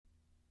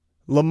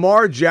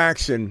Lamar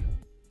Jackson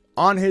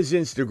on his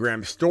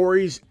Instagram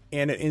stories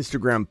and an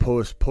Instagram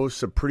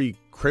posts a pretty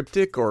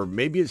cryptic, or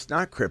maybe it's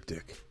not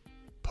cryptic,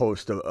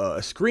 post a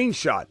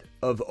screenshot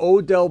of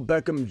Odell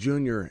Beckham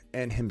Jr.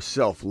 and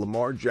himself,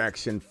 Lamar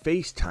Jackson,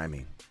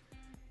 FaceTiming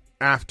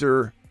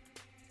after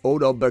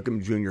Odell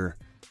Beckham Jr.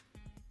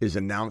 is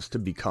announced to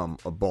become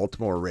a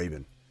Baltimore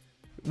Raven,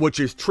 which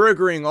is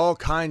triggering all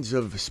kinds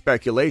of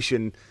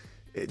speculation,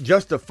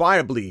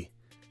 justifiably,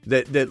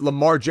 that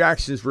Lamar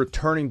Jackson is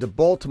returning to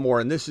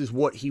Baltimore, and this is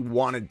what he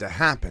wanted to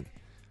happen.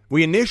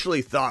 We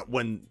initially thought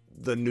when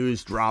the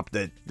news dropped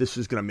that this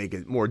was going to make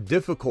it more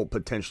difficult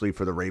potentially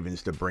for the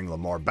Ravens to bring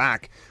Lamar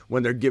back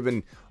when they're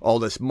giving all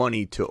this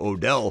money to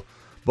Odell.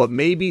 But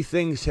maybe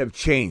things have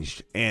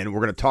changed, and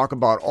we're going to talk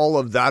about all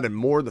of that and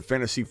more. The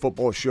Fantasy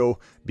Football Show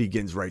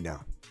begins right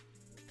now.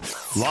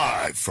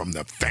 Live from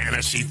the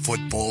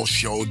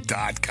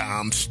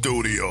FantasyFootballShow.com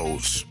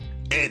studios,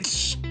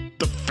 it's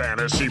the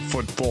Fantasy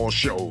Football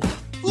Show.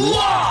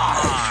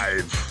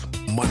 Live!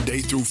 Monday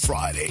through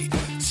Friday,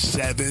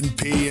 7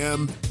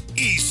 p.m.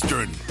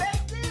 Eastern.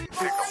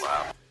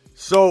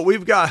 So we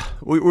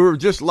were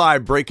just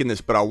live breaking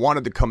this, but I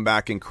wanted to come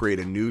back and create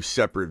a new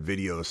separate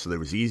video so that it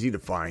was easy to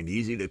find,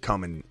 easy to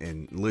come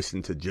and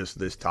listen to just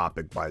this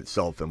topic by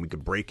itself, and we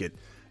could break it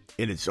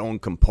in its own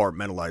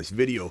compartmentalized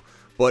video.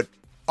 But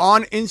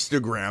on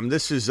Instagram,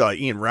 this is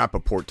Ian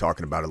Rappaport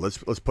talking about it.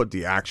 Let's put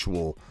the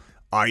actual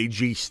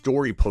IG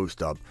story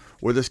post up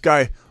where this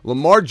guy,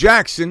 Lamar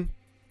Jackson,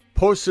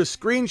 posts a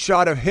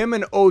screenshot of him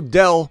and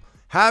Odell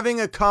having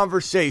a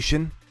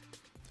conversation,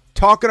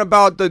 talking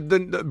about the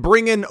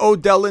bringing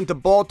Odell into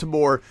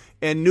Baltimore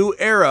and new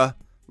era.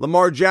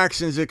 Lamar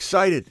Jackson's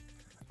excited.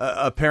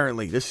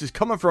 Apparently, this is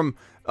coming from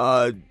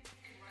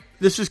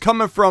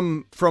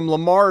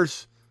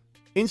Lamar's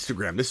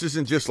Instagram. This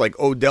isn't just like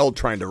Odell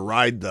trying to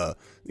ride the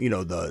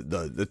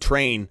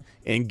train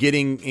and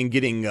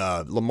getting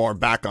Lamar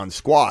back on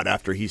squad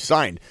after he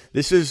signed.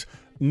 This is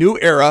new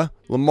era.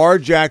 Lamar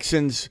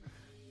Jackson's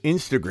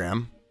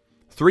Instagram,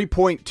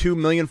 3.2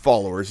 million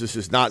followers. This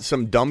is not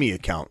some dummy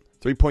account.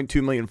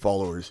 3.2 million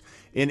followers.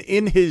 And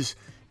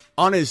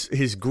on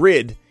his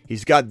grid,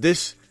 he's got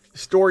this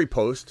story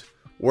post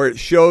where it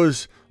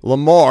shows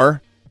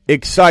Lamar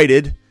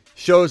excited,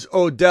 shows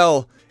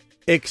Odell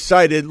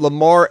excited,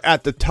 Lamar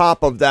at the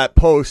top of that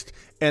post,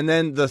 and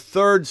then the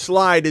third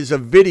slide is a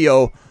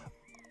video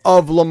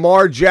of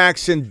Lamar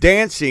Jackson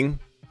dancing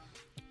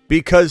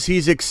because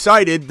he's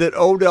excited that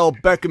Odell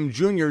Beckham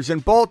Jr. is in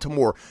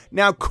Baltimore.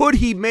 Now, could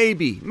he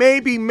maybe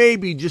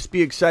just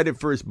be excited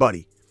for his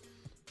buddy?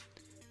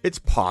 It's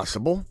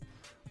possible,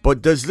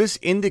 but does this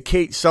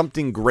indicate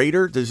something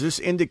greater? Does this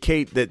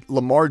indicate that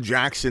Lamar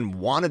Jackson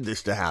wanted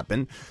this to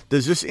happen?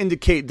 Does this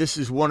indicate this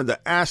is one of the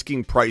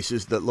asking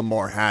prices that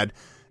Lamar had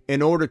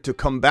in order to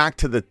come back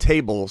to the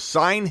table,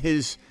 sign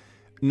his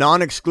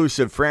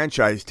non-exclusive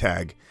franchise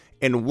tag,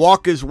 and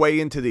walk his way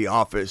into the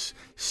office,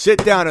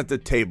 sit down at the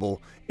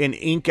table, and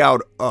ink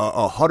out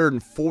a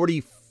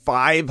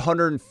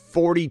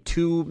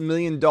 $142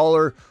 million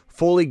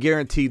fully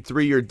guaranteed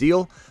 3-year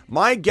deal?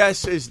 My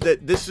guess is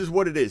that this is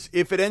what it is.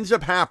 If it ends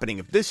up happening,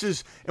 if this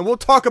is, and we'll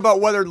talk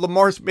about whether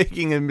Lamar's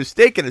making a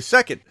mistake in a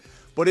second,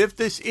 but if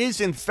this is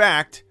in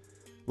fact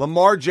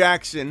Lamar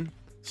Jackson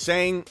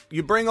saying,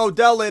 you bring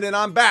Odell in and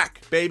I'm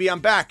back, baby, I'm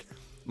back.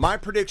 My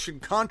prediction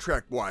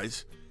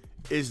contract-wise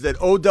is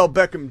that Odell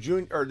Beckham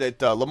Jr., or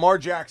that Lamar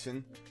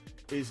Jackson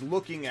is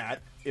looking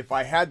at, if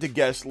I had to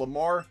guess,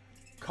 Lamar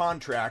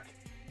contract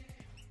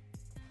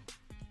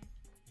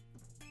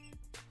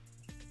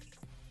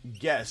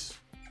guess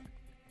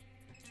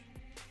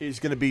is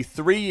going to be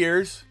 3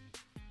 years,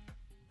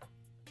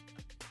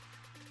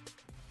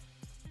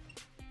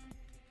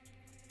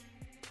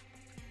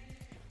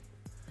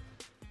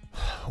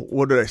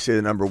 what did I say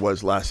the number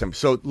was last time?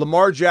 So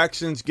Lamar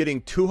Jackson's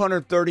getting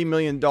 $230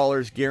 million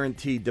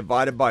guaranteed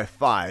divided by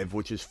 5,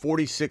 which is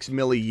 $46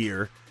 million a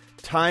year,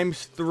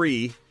 times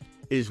 3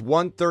 is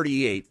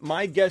 $138.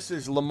 My guess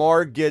is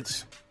Lamar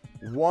gets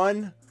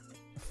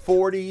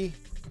 $140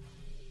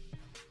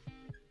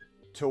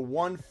 to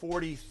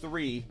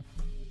 $143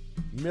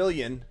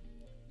 million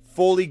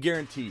fully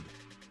guaranteed.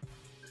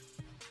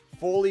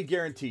 Fully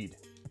guaranteed.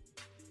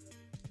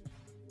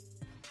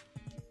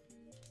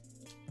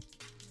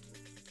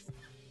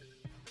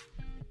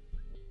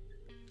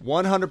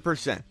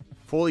 $100%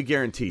 fully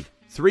guaranteed.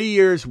 3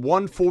 years,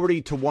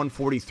 140 to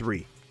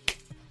 143.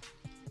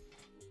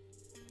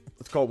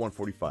 Let's call it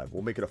 145.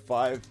 We'll make it a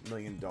 $5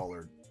 million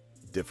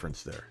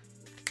difference there.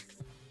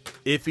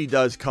 If he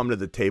does come to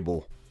the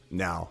table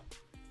now,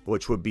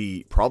 which would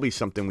be probably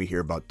something we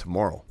hear about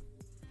tomorrow.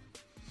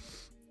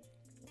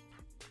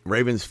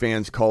 Ravens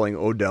fans calling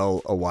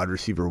Odell a wide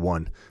receiver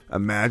 1.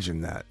 Imagine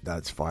that.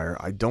 That's fire.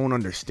 I don't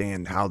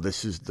understand how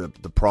this is the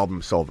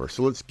problem solver.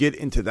 So let's get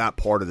into that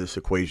part of this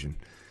equation.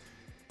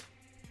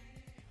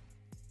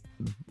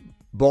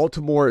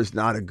 Baltimore is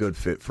not a good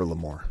fit for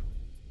Lamar.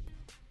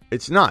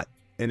 It's not.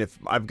 And if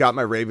I've got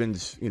my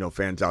Ravens,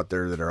 fans out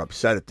there that are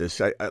upset at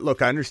this,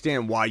 look, I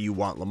understand why you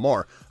want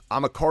Lamar.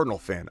 I'm a Cardinal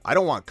fan. I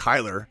don't want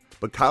Kyler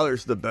but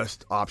Kyler's the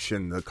best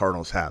option the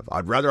Cardinals have.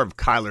 I'd rather have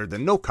Kyler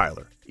than no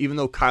Kyler, even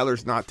though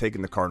Kyler's not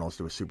taking the Cardinals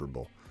to a Super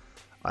Bowl.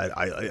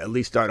 I at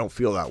least I don't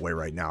feel that way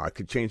right now. I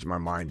could change my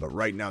mind, but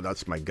right now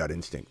that's my gut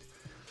instinct.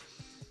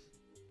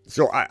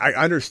 So I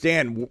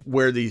understand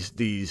where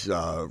these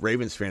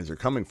Ravens fans are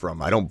coming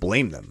from. I don't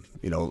blame them.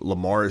 You know,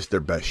 Lamar is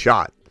their best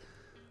shot.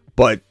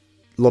 But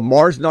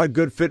Lamar's not a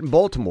good fit in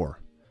Baltimore.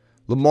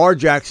 Lamar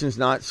Jackson's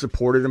not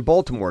supported in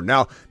Baltimore.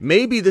 Now,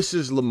 maybe this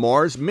is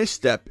Lamar's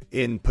misstep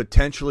in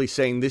potentially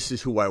saying this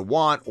is who I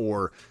want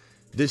or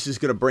this is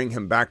going to bring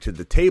him back to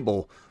the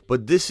table.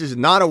 But this is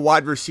not a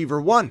wide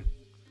receiver one.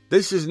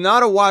 This is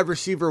not a wide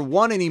receiver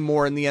one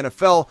anymore in the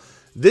NFL.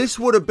 This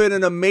would have been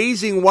an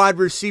amazing wide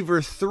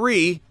receiver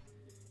 3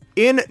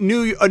 in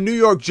a New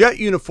York Jet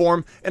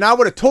uniform, and I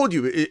would have told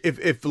you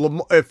if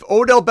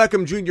Odell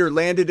Beckham Jr.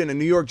 landed in a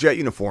New York Jet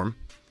uniform,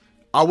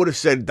 I would have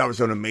said that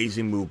was an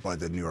amazing move by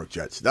the New York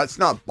Jets. That's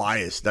not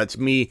biased. That's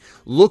me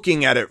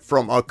looking at it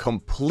from a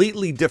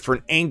completely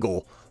different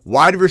angle.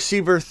 Wide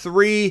receiver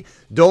 3,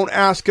 don't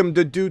ask him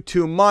to do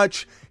too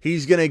much.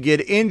 He's going to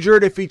get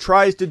injured if he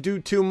tries to do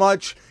too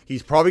much.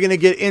 He's probably going to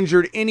get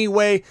injured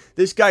anyway.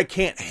 This guy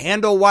can't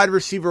handle wide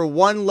receiver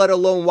 1, let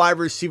alone wide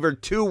receiver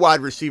 2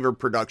 wide receiver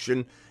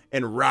production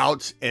and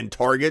routes and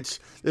targets.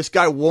 This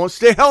guy won't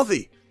stay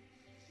healthy.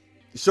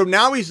 So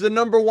now he's the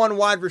number 1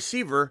 wide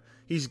receiver.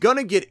 He's going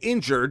to get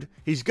injured.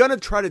 He's going to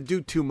try to do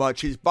too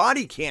much. His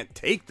body can't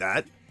take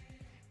that.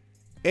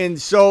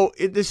 And so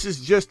this is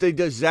just a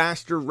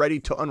disaster ready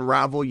to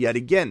unravel yet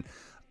again.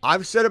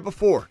 I've said it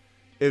before.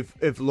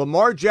 If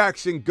Lamar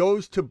Jackson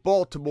goes to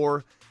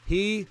Baltimore,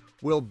 he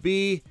will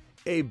be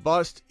a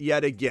bust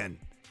yet again.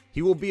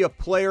 He will be a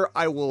player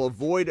I will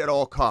avoid at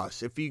all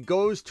costs. If he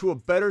goes to a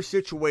better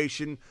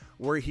situation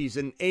where he's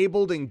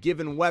enabled and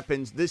given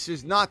weapons, this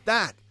is not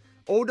that.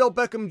 Odell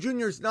Beckham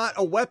Jr. is not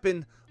a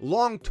weapon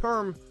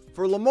long-term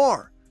for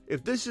Lamar.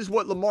 If this is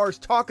what Lamar is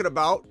talking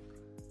about,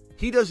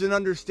 he doesn't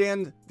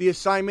understand the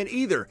assignment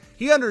either.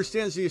 He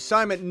understands the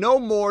assignment no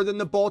more than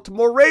the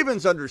Baltimore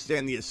Ravens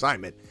understand the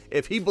assignment.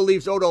 If he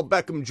believes Odell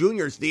Beckham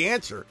Jr. is the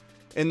answer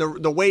and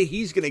the way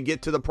he's going to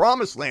get to the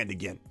promised land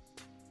again.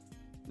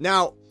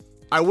 Now,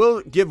 I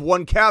will give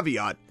one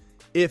caveat.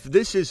 If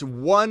this is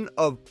one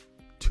of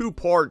 2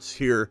 parts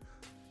here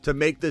to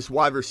make this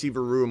wide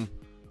receiver room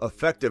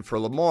effective for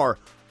Lamar,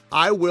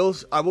 I will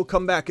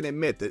come back and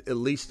admit that at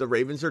least the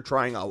Ravens are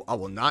trying. I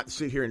will not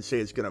sit here and say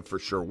it's going to for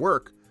sure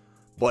work.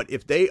 But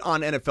if they,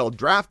 on NFL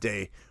draft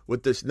day,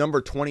 with this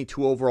number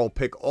 22 overall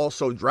pick,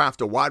 also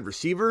draft a wide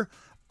receiver,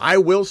 I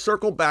will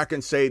circle back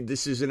and say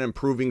this is an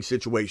improving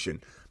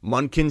situation.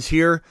 Munkin's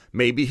here.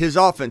 Maybe his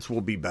offense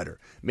will be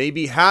better.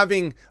 Maybe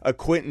having a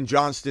Quentin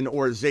Johnston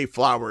or a Zay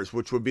Flowers,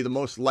 which would be the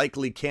most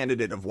likely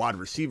candidate of wide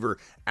receiver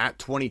at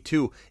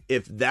 22.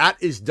 If that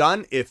is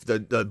done, if the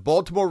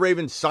Baltimore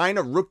Ravens sign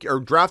a rookie or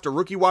draft a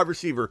rookie wide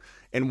receiver,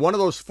 and one of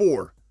those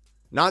 4,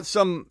 not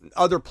some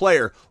other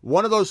player,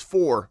 one of those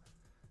 4,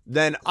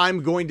 then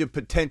I'm going to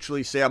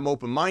potentially say I'm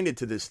open-minded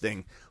to this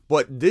thing.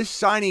 But this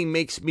signing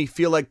makes me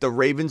feel like the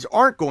Ravens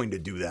aren't going to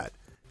do that.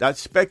 That's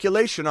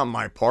speculation on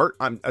my part.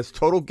 That's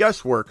total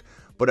guesswork,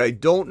 but I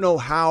don't know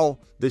how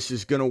this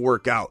is going to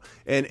work out.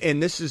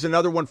 And this is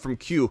another one from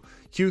Q.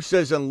 Q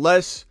says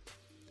unless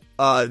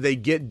they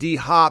get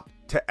D-Hop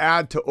to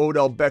add to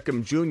Odell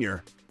Beckham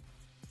Jr.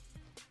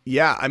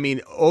 Yeah, I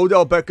mean,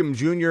 Odell Beckham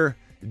Jr.,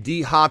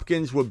 D.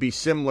 Hopkins would be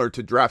similar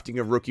to drafting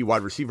a rookie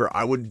wide receiver.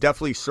 I would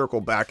definitely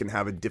circle back and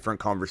have a different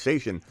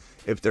conversation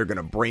if they're going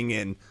to bring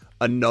in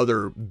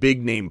another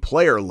big name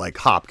player like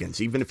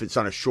Hopkins, even if it's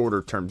on a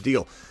shorter term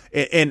deal.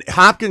 And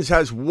Hopkins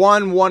has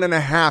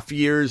 1.5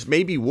 years,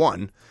 maybe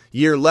 1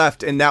 year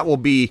left, and that will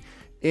be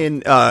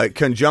in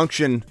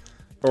conjunction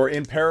or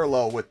in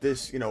parallel with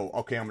this,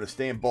 okay, I'm going to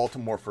stay in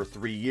Baltimore for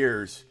 3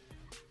 years,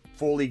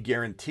 fully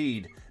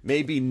guaranteed.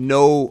 Maybe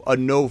no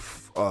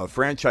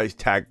franchise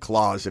tag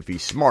clause if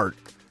he's smart,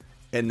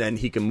 and then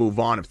he can move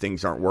on if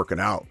things aren't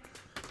working out.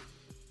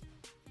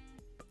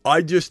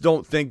 I just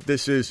don't think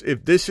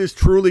if this is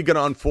truly going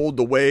to unfold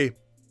the way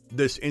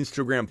this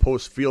Instagram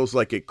post feels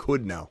like it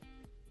could now,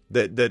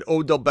 that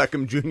Odell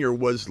Beckham Jr.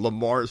 was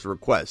Lamar's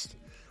request,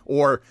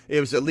 or it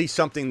was at least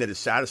something that is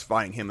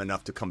satisfying him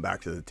enough to come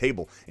back to the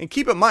table. And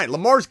keep in mind,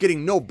 Lamar's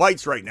getting no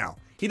bites right now.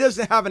 He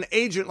doesn't have an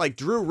agent like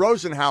Drew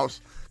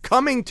Rosenhaus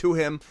coming to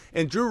him,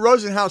 and Drew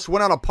Rosenhaus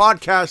went on a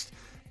podcast.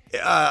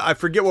 I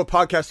forget what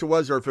podcast it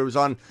was, or if it was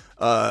on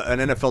an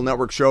NFL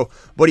Network show,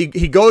 but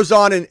he goes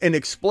on and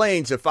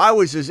explains, if I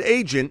was his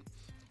agent,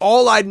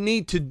 all I'd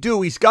need to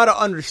do, he's got to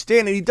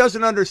understand it. He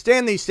doesn't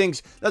understand these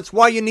things. That's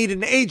why you need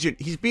an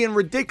agent. He's being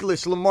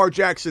ridiculous, Lamar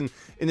Jackson,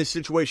 in this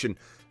situation.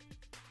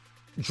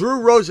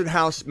 Drew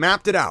Rosenhaus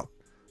mapped it out.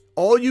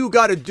 All you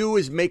got to do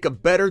is make a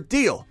better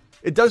deal.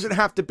 It doesn't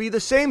have to be the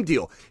same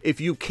deal.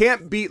 If you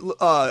can't beat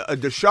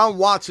Deshaun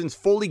Watson's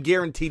fully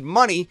guaranteed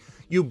money,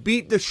 you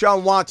beat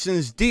Deshaun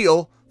Watson's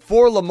deal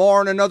for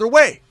Lamar in another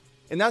way.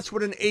 And that's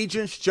what an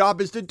agent's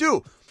job is to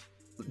do.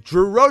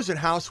 Drew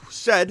Rosenhaus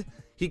said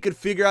he could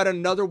figure out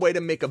another way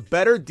to make a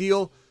better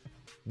deal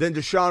than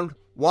Deshaun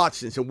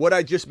Watson's. And what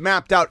I just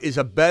mapped out is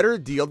a better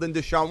deal than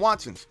Deshaun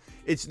Watson's.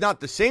 It's not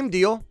the same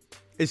deal.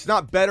 It's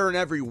not better in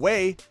every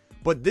way,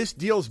 but this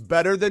deal's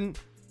better than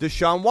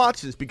Deshaun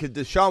Watson's because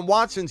Deshaun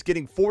Watson's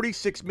getting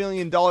 $46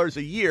 million a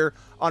year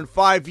on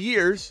 5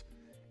 years,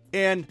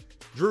 and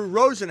Drew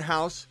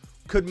Rosenhaus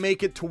could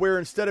make it to where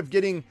instead of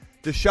getting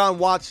Deshaun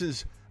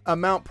Watson's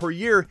amount per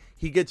year,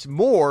 he gets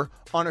more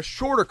on a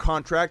shorter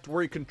contract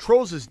where he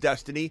controls his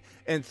destiny,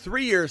 and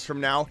 3 years from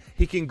now,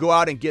 he can go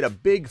out and get a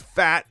big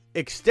fat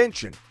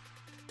extension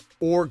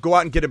or go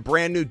out and get a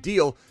brand new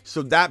deal,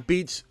 so that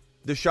beats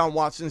Deshaun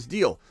Watson's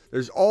deal.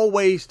 There's all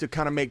ways to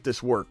kind of make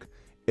this work,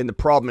 and the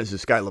problem is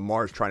this guy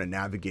Lamar is trying to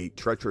navigate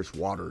treacherous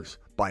waters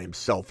by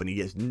himself, and he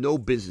has no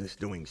business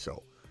doing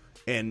so,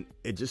 and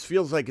it just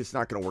feels like it's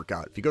not going to work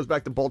out. If he goes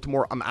back to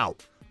Baltimore, I'm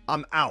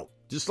out.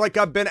 Just like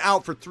I've been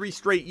out for 3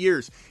 straight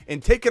years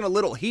and taking a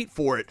little heat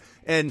for it.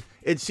 And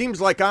it seems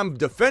like I'm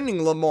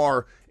defending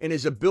Lamar and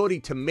his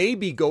ability to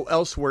maybe go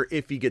elsewhere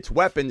if he gets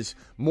weapons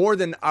more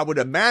than I would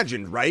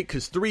imagine, right?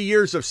 Because 3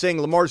 years of saying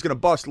Lamar's going to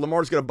bust,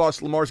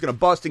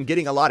 and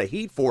getting a lot of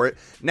heat for it.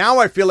 Now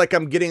I feel like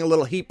I'm getting a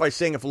little heat by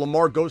saying if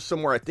Lamar goes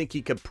somewhere, I think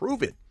he could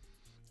prove it.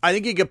 I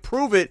think he could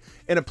prove it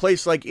in a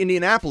place like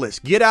Indianapolis.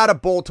 Get out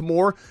of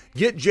Baltimore,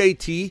 get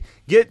JT,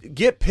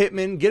 get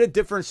Pittman, get a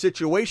different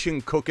situation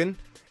cooking.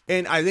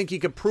 And I think he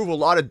could prove a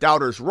lot of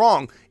doubters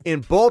wrong.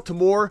 In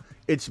Baltimore,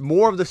 it's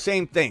more of the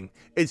same thing.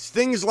 It's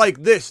things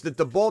like this that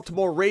the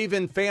Baltimore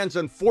Raven fans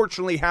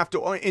unfortunately have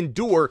to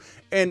endure.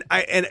 And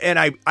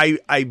I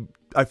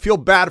feel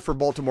bad for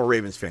Baltimore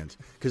Ravens fans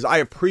because I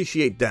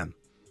appreciate them.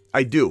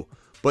 I do.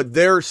 But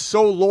they're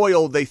so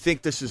loyal, they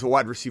think this is a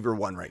wide receiver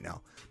one right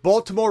now.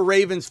 Baltimore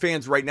Ravens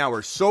fans right now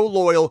are so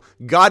loyal.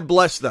 God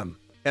bless them.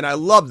 And I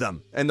love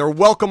them. And they're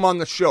welcome on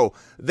the show.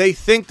 They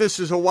think this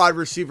is a wide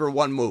receiver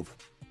one move.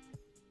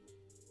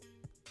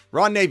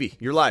 Ron Navy,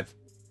 you're live.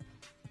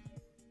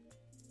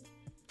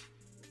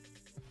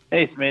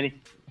 Hey, Smitty.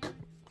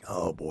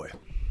 Oh, boy.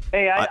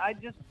 Hey, I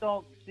just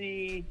don't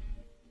see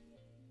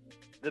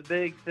the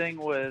big thing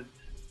with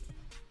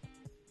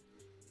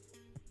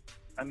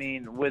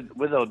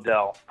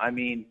Odell. I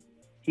mean,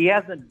 he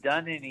hasn't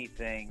done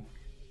anything.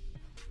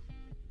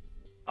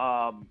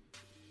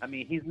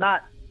 He's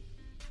not.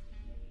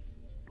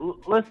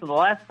 Listen, the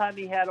last time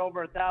he had over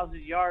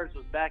 1,000 yards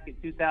was back in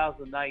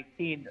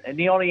 2019, and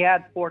he only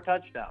had 4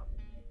 touchdowns.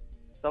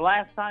 The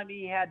last time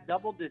he had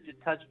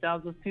double-digit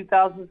touchdowns was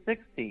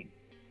 2016.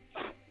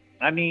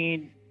 I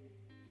mean,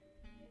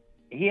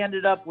 he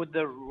ended up with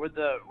the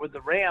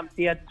Rams.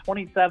 He had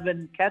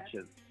 27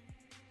 catches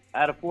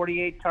out of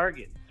 48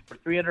 targets for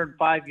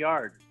 305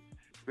 yards.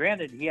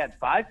 Granted, he had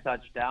 5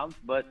 touchdowns,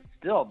 but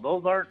still,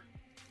 those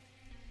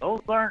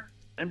aren't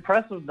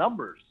impressive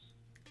numbers.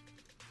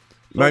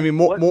 So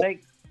what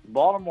makes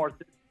Baltimore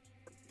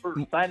for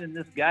signing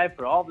this guy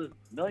for all this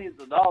millions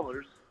of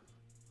dollars,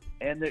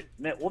 and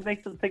what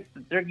makes them think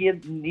that they're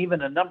getting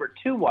even a number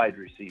 2 wide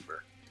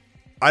receiver?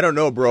 I don't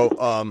know,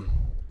 bro.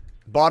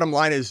 Bottom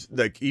line is,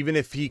 like, even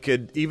if he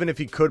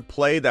could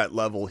play that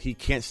level, he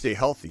can't stay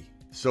healthy.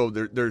 So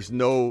there's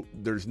no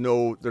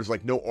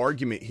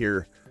argument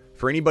here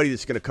for anybody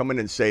that's going to come in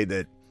and say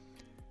that.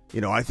 You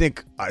know, I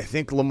think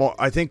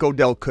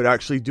Odell could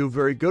actually do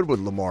very good with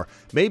Lamar.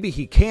 Maybe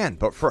he can,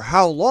 but for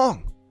how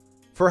long?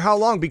 For how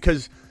long?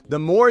 Because the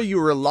more you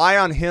rely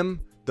on him,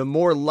 the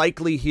more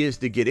likely he is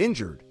to get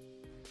injured.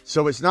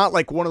 So it's not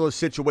like one of those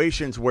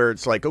situations where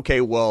it's like,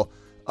 okay, well,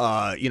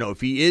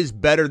 if he is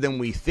better than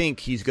we think,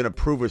 he's going to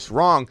prove us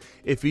wrong.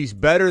 If he's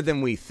better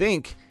than we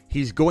think,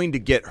 he's going to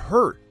get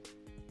hurt.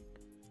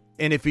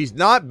 And if he's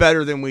not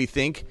better than we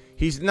think,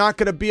 he's not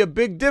going to be a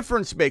big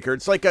difference maker.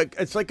 It's like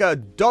a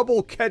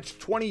double catch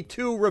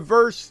 22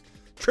 reverse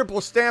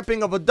triple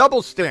stamping of a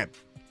double stamp.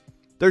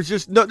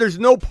 There's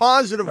no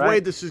positive way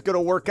this is going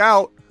to work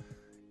out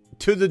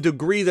to the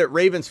degree that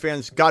Ravens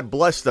fans, God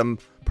bless them,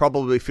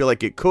 probably feel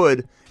like it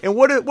could. And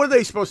what are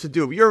they supposed to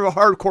do? If you're a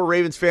hardcore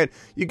Ravens fan,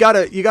 you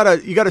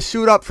gotta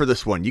suit up for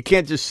this one. You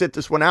can't just sit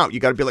this one out. You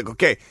gotta be like,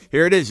 okay,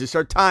 here it is. It's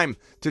our time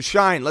to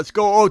shine. Let's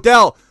go,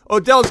 Odell.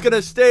 Odell's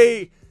gonna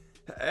stay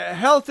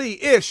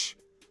healthy-ish.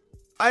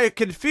 I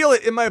can feel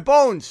it in my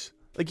bones.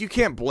 Like, you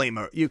can't blame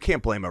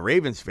a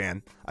Ravens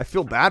fan. I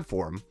feel bad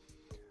for him.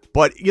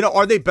 But,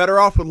 are they better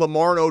off with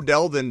Lamar and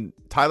Odell than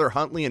Tyler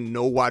Huntley and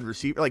no wide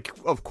receiver? Like,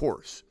 of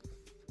course.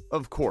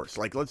 Of course.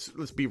 Like, let's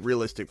be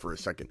realistic for a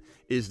second.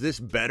 Is this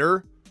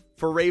better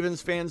for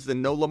Ravens fans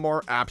than no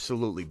Lamar?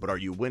 Absolutely. But are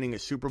you winning a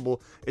Super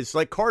Bowl? It's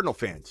like Cardinal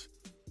fans.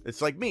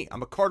 It's like me.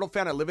 I'm a Cardinal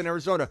fan. I live in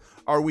Arizona.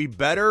 Are we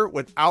better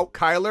without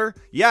Kyler?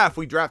 Yeah, if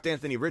we draft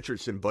Anthony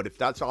Richardson. But if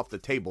that's off the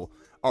table,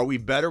 are we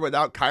better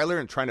without Kyler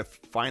and trying to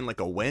find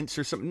like a Wentz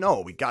or something?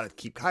 No, we got to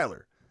keep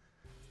Kyler.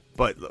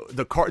 But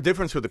the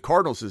difference with the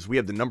Cardinals is we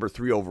have the number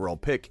 3 overall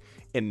pick.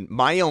 And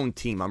my own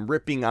team, I'm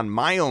ripping on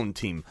my own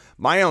team.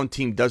 My own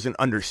team doesn't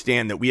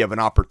understand that we have an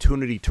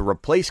opportunity to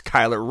replace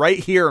Kyler right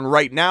here and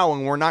right now,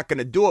 and we're not going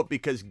to do it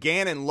because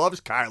Gannon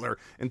loves Kyler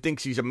and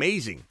thinks he's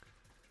amazing.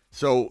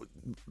 So,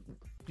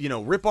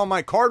 rip on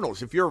my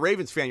Cardinals. If you're a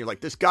Ravens fan, you're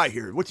like, this guy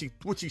here, what's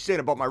he saying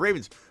about my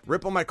Ravens?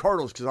 Rip on my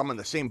Cardinals because I'm in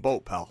the same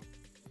boat, pal.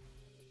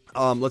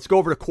 Let's go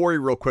over to Corey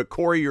real quick.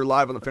 Corey, you're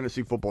live on the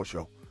Fantasy Football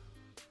Show.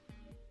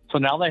 So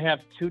now they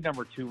have 2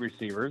 number 2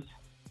 receivers.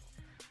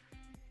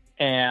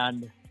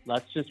 And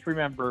let's just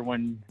remember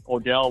when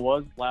Odell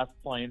was last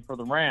playing for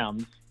the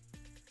Rams,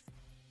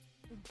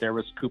 there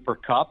was Cooper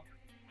Kupp.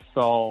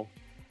 So,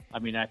 I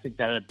think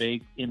that had a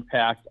big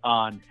impact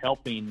on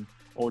helping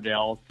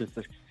Odell to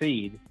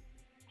succeed.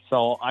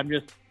 So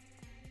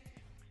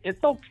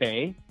it's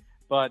okay,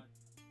 but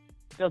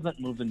it doesn't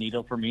move the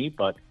needle for me,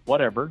 but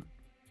whatever.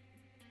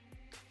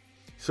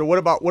 So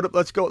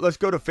let's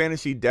go to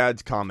Fantasy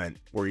Dad's comment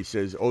where he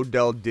says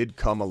Odell did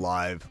come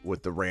alive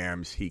with the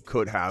Rams. He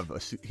could have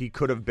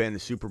been the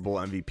Super Bowl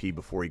MVP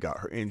before he got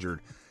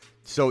injured.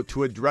 So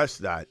to address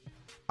that,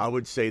 I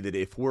would say that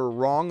if we're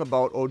wrong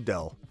about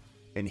Odell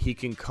and he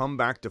can come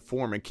back to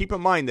form, and keep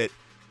in mind that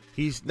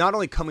he's not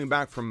only coming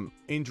back from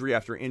injury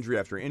after injury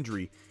after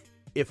injury,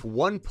 if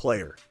one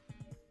player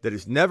that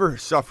has never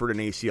suffered an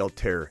ACL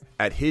tear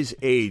at his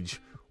age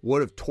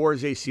would have tore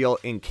his ACL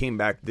and came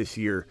back this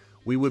year,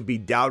 we would be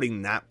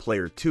doubting that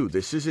player too.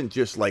 This isn't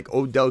just like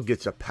Odell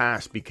gets a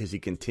pass because he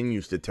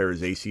continues to tear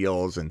his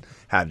ACLs and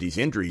have these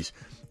injuries.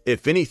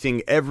 If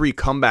anything, every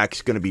comeback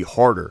is going to be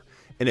harder.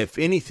 And if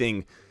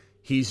anything,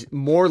 he's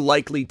more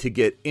likely to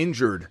get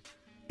injured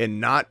and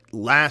not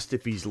last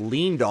if he's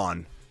leaned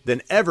on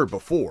than ever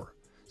before.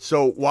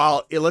 So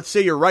while, let's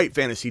say you're right,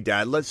 Fantasy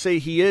Dad, let's say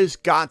he is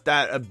got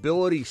that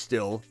ability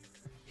still,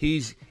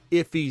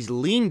 if he's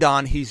leaned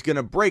on, he's going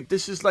to break.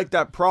 This is like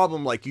that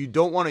problem, like you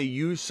don't want to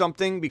use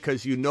something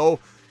because you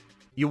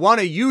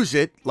want to use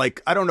it.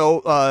 Like, I don't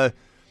know,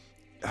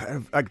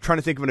 I'm trying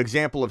to think of an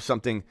example of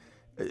something,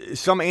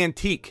 some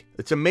antique.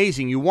 It's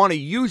amazing. You want to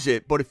use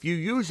it, but if you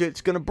use it,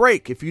 it's going to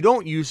break. If you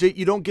don't use it,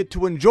 you don't get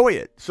to enjoy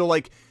it. So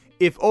like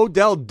if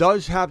Odell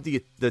does have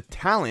the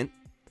talent,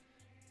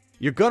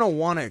 you're going to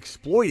want to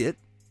exploit it.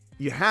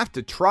 You have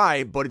to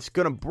try, but it's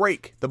going to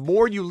break. The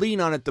more you lean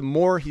on it, the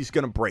more he's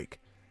going to break.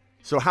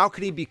 So how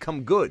can he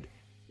become good?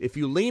 If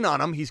you lean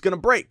on him, he's going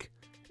to break.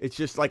 It's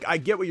just like, I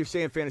get what you're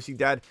saying, Fantasy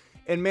Dad.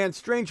 And man,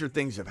 stranger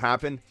things have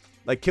happened.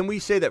 Like, can we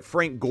say that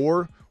Frank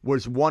Gore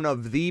was one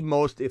of the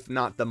most, if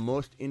not the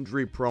most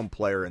injury-prone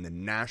player in the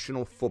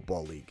National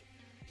Football League?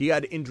 He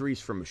had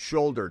injuries from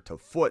shoulder to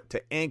foot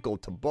to ankle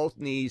to both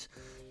knees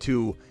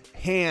to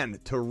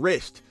hand to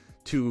wrist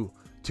to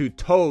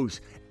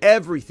toes,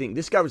 everything.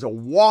 This guy was a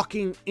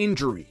walking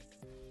injury.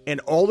 And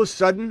all of a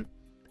sudden,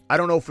 I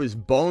don't know if his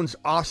bones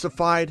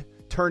ossified,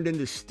 turned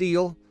into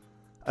steel.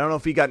 I don't know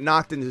if he got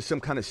knocked into some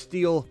kind of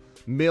steel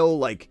mill,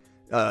 like,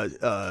 iron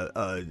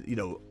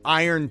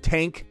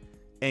tank,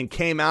 and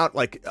came out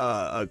like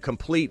a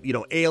complete,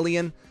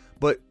 alien.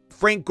 But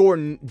Frank Gore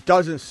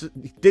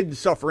didn't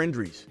suffer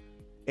injuries.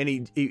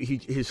 And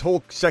his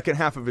whole second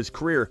half of his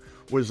career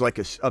was like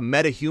a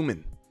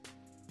meta-human.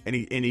 And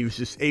he was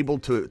just able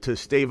to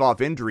stave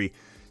off injury.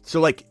 So,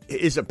 like,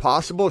 is it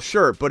possible?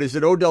 Sure. But is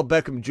it Odell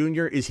Beckham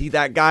Jr.? Is he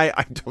that guy?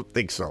 I don't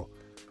think so.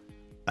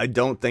 I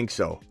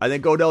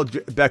think Odell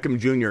Beckham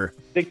Jr.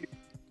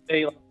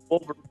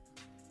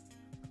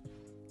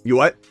 You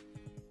what?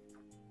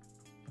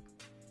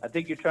 I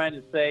think you're trying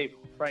to say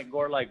Frank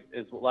Gore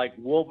is like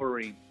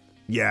Wolverine.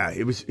 Yeah,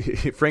 it was.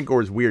 Frank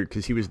Gore is weird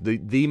because he was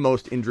the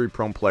most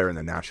injury-prone player in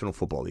the National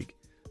Football League.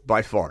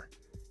 By far.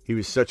 He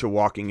was such a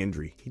walking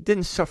injury. He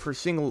didn't suffer a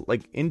single,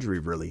 injury,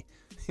 really.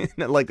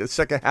 Like the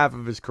second half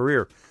of his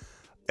career,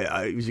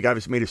 he was a guy who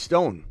was made of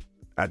stone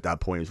at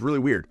that point. It was really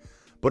weird.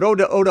 But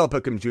Odell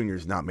Beckham Jr.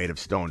 is not made of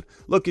stone.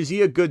 Look, is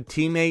he a good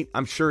teammate?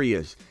 I'm sure he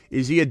is.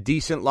 Is he a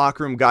decent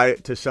locker room guy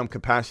to some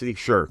capacity?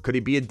 Sure. Could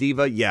he be a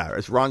diva? Yeah.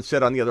 As Ron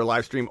said on the other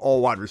live stream,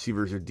 all wide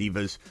receivers are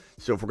divas.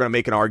 So if we're going to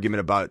make an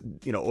argument about,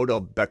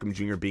 Odell Beckham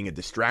Jr. being a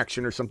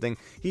distraction or something,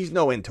 he's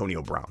no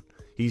Antonio Brown.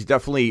 He's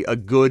definitely a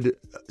good,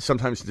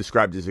 sometimes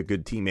described as a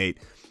good teammate.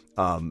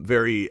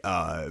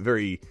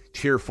 Very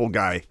cheerful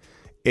guy.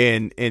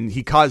 And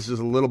he causes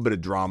a little bit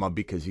of drama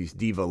because he's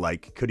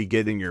diva-like. Could he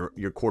get in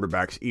your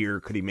quarterback's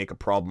ear? Could he make a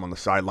problem on the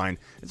sideline?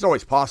 It's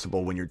always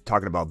possible when you're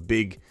talking about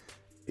big,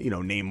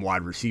 name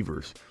wide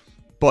receivers.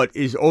 But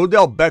is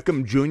Odell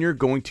Beckham Jr.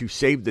 going to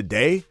save the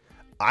day?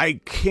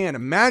 I can't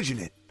imagine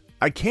it.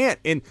 I can't.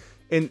 And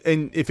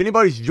if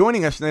anybody's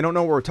joining us and they don't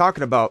know what we're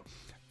talking about,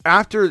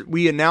 after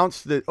we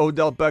announced that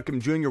Odell Beckham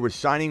Jr. was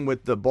signing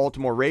with the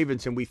Baltimore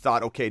Ravens, and we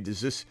thought, okay,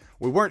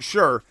 we weren't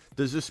sure,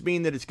 does this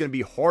mean that it's going to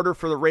be harder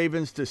for the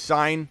Ravens to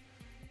sign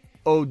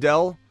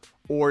Odell,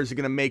 or is it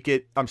going to make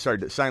it,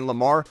 to sign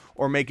Lamar,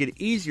 or make it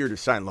easier to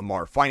sign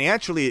Lamar?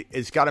 Financially,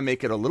 it's got to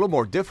make it a little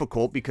more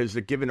difficult because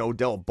they're giving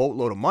Odell a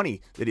boatload of money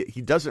that he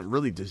doesn't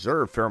really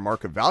deserve fair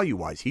market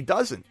value-wise. He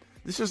doesn't.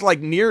 This is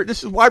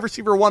wide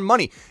receiver one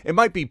money. It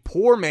might be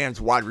poor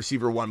man's wide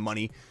receiver one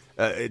money,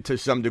 to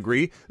some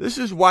degree. This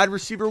is wide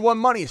receiver one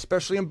money,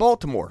 especially in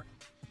Baltimore.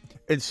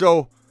 And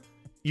so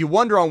you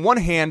wonder on one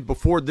hand,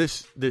 before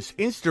this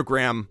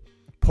Instagram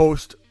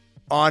post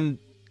on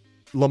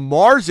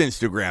Lamar's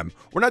Instagram,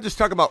 we're not just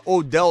talking about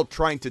Odell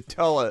trying to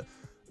tell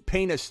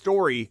paint a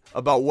story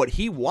about what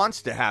he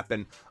wants to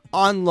happen.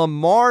 On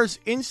Lamar's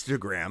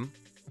Instagram,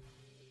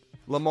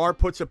 Lamar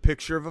puts a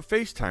picture of a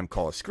FaceTime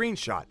call, a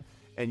screenshot,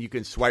 and you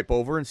can swipe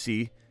over and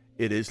see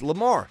it is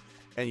Lamar.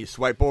 And you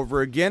swipe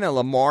over again, and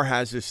Lamar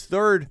has his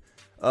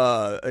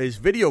his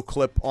video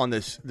clip on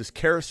this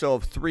carousel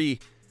of three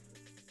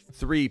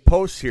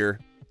posts here,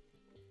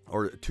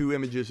 or 2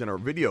 images in our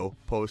video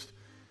post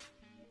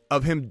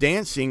of him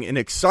dancing and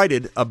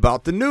excited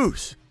about the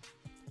news.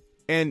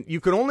 And you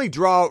can only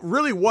draw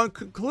really one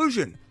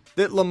conclusion,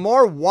 that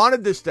Lamar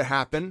wanted this to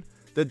happen,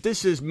 that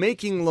this is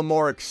making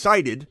Lamar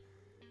excited.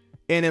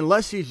 And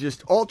unless he's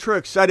just ultra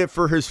excited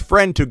for his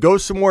friend to go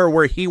somewhere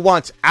where he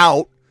wants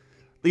out,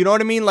 you know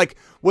what I mean? Like,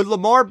 would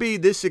Lamar be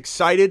this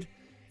excited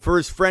for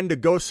his friend to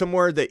go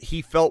somewhere that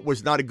he felt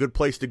was not a good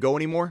place to go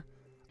anymore?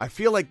 I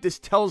feel like this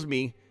tells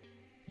me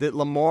that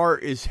Lamar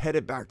is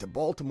headed back to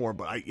Baltimore,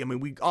 but I mean,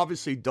 we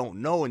obviously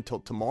don't know until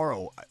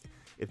tomorrow.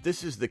 If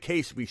this is the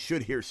case, we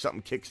should hear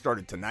something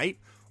kickstarted tonight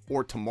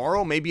or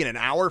tomorrow, maybe in an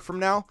hour from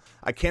now.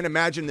 I can't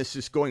imagine this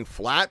is going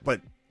flat, but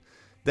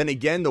then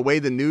again, the way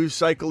the news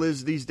cycle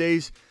is these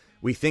days,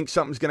 we think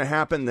something's going to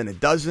happen, then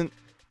it doesn't,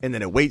 and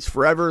then it waits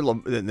forever,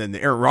 and then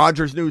the Aaron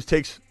Rodgers news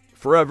takes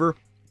forever.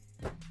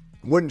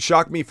 Wouldn't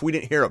shock me if we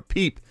didn't hear a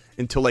peep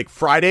until like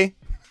Friday,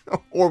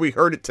 or we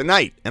heard it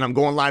tonight, and I'm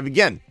going live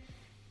again.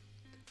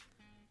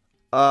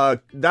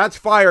 That's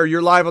fire.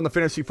 You're live on the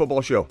Fantasy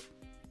Football Show.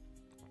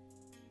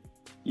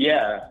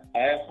 Yeah, I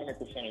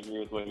 100% agree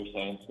with what you're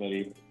saying,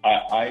 Smitty.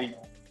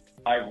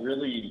 I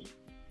really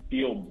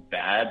feel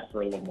bad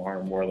for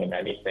Lamar more than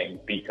anything,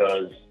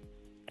 because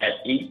at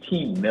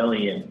 $18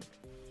 million,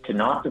 to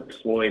not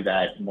deploy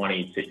that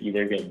money to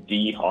either get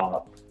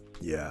D-Hop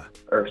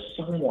or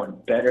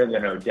someone better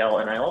than Odell.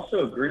 And I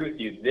also agree with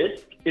you. This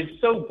is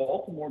so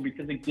Baltimore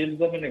because it gives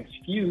them an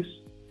excuse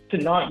to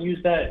not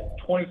use that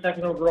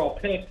 22nd overall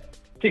pick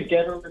to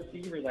get a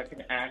receiver that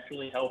can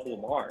actually help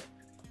Lamar.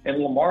 And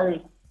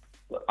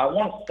I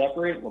want to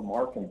separate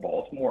Lamar from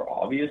Baltimore,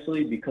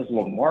 obviously, because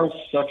Lamar's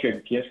such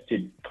a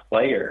gifted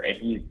player, and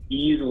he's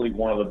easily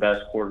one of the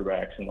best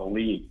quarterbacks in the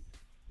league.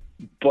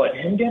 But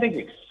him getting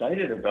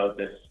excited about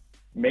this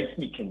makes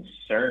me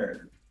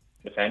concerned,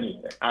 if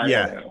anything. I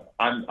don't know.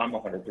 I'm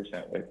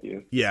 100% with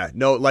you. Yeah,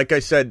 no, like I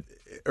said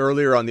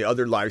earlier on the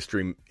other live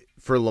stream,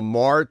 for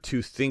Lamar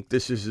to think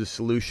this is a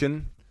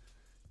solution,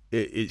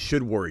 it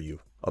should worry you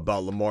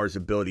about Lamar's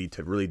ability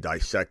to really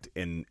dissect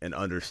and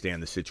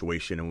understand the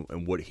situation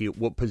and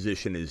what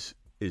position is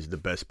the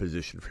best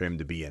position for him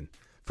to be in.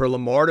 For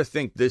Lamar to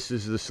think this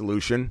is the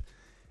solution,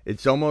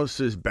 it's almost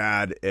as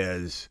bad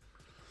as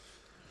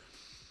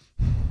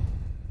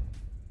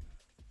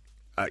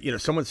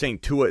someone's saying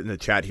Tua in the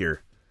chat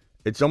here.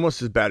 It's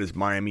almost as bad as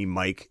Miami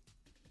Mike.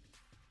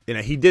 And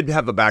he did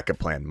have a backup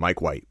plan,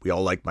 Mike White. We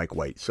all like Mike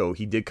White, so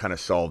he did kind of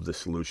solve the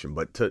solution.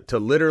 But to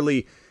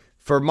literally,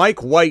 for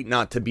Mike White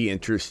not to be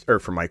interested, or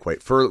for Mike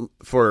White,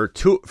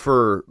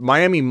 for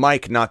Miami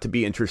Mike not to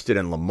be interested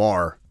in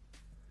Lamar,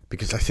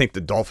 because I think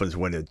the Dolphins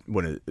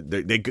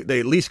they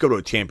at least go to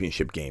a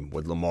championship game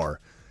with Lamar.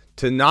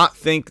 To not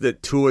think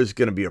that Tua is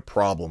going to be a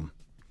problem,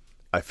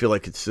 I feel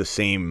like it's the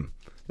same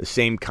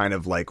kind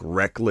of like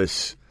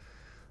reckless,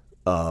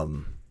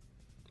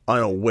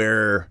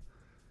 unaware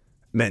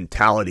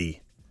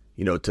mentality,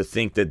 to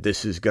think that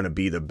this is going to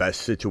be the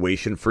best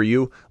situation for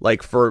you.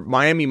 Like for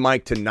Miami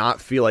Mike to not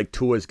feel like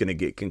Tua is going to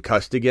get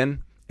concussed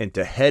again and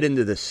to head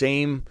into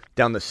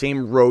down the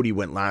same road he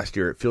went last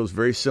year. It feels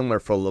very similar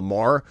for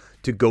Lamar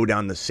to go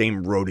down the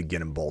same road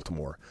again in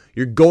Baltimore.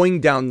 You're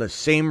going down the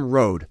same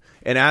road.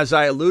 And as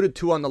I alluded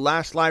to on the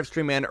last live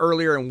stream and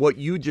earlier, and what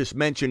you just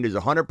mentioned is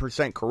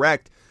 100%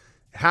 correct,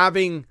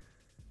 having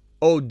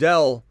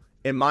Odell,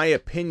 in my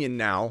opinion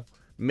now,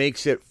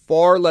 makes it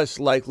far less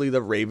likely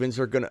the Ravens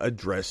are going to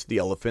address the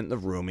elephant in the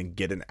room and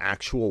get an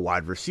actual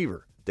wide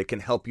receiver that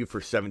can help you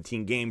for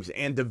 17 games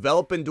and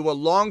develop into a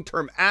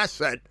long-term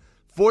asset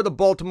for the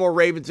Baltimore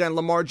Ravens and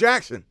Lamar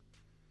Jackson.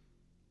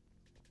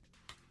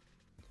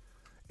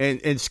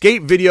 And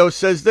Skate Video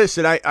says this,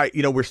 and I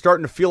we're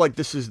starting to feel like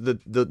this is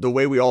the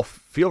way we all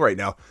feel right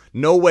now.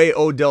 No way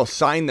Odell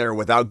signed there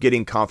without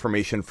getting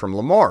confirmation from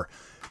Lamar,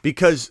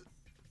 because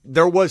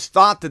there was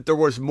thought that there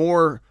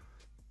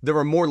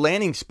were more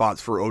landing spots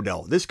for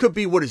Odell. This could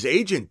be what his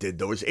agent did,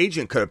 though. His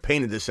agent could have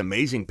painted this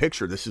amazing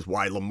picture. This is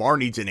why Lamar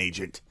needs an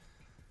agent.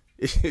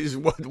 This is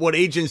what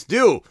agents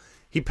do.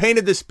 He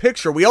painted this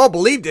picture. We all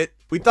believed it.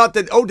 We thought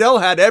that Odell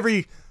had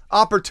every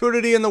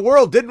opportunity in the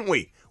world, didn't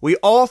we? We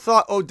all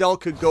thought Odell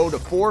could go to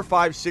 4,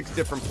 5, 6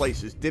 different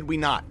places. Did we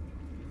not?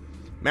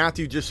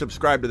 Matthew just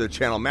subscribed to the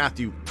channel.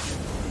 Matthew,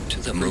 to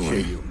the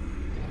moon. You.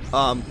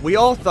 We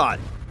all thought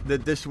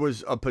that this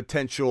was a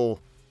potential,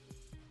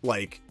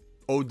 like,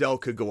 Odell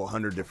could go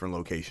 100 different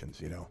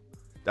locations,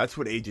 That's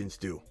what agents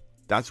do.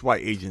 That's why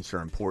agents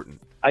are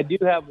important. I do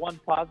have one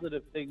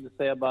positive thing to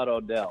say about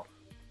Odell.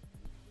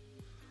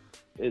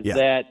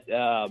 That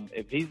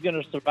if he's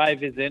going to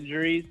survive his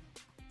injuries,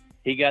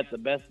 he got the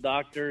best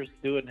doctors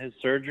doing his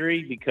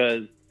surgery,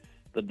 because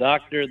the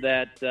doctor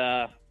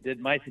that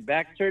did my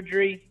back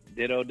surgery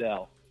did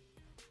Odell.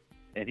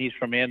 and he's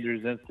from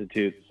Andrews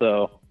Institute,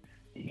 so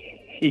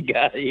he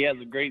has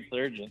a great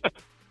surgeon.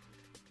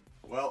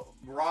 Well,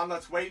 Ron,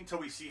 let's wait until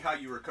we see how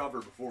you recover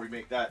before we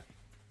make that.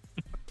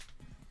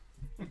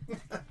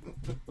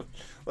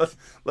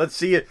 Let's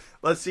see it.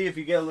 Let's see if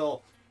you get a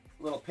little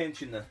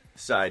pinch in the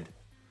side.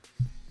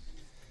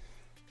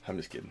 I'm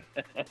just kidding.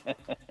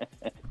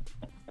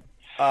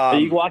 So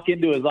you walk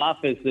into his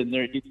office and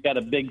he's got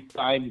a big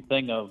signed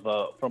thing of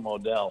from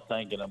Odell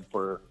thanking him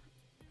for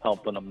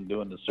helping him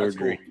doing the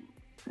surgery.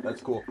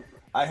 That's cool.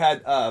 I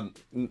had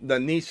the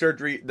knee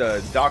surgery.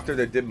 The doctor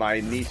that did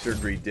my knee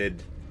surgery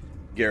did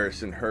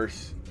Garrison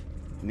Hurst's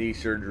knee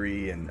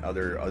surgery and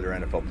other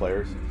NFL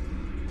players.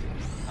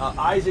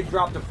 Isaac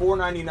dropped a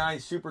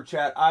 $4.99 super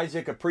chat.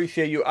 Isaac,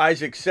 appreciate you.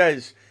 Isaac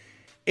says,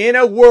 in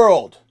a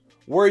world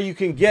where you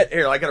can get...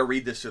 Here, I got to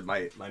read this with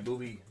my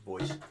movie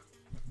voice.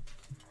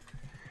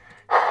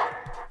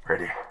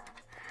 Ready?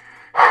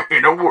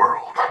 In a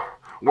world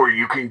where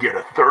you can get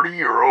a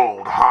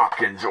 30-year-old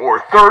Hopkins or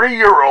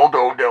 30-year-old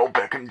Odell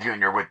Beckham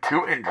Jr. with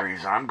 2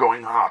 injuries, I'm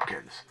going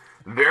Hopkins.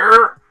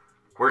 There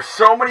were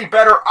so many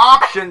better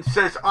options,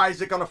 says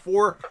Isaac on a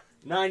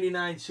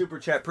 $4.99 super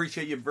chat.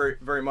 Appreciate you very,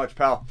 very much,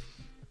 pal.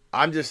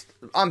 I'm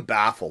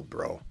baffled,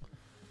 bro.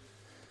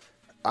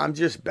 I'm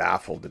just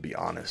baffled, to be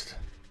honest.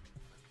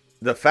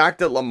 The fact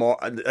that Lamar,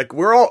 like,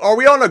 are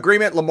we all in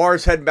agreement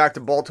Lamar's heading back to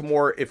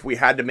Baltimore if we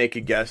had to make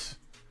a guess?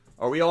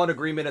 Are we all in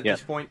agreement at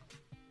this point?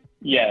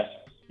 Yes.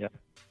 Yeah.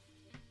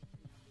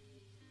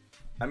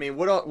 I mean,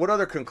 what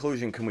other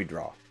conclusion can we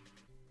draw?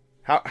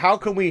 How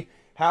can we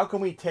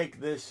take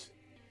this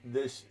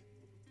let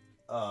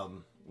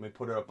me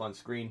put it up on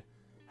screen.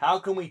 How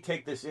can we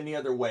take this any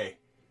other way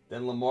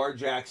than Lamar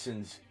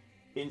Jackson's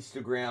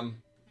Instagram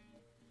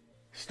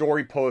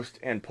story post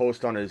and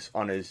post on his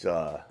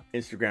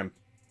Instagram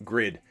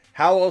grid?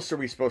 How else are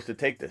we supposed to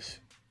take this?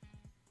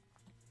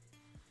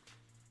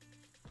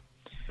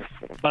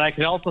 But I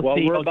can also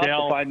see we're Odell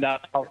about to find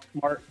out how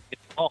smart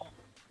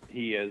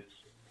he is.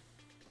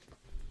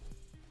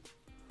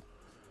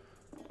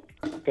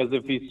 Because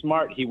if he's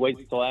smart, he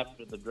waits till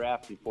after the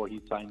draft before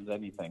he signs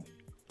anything.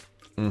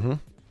 Mm-hmm.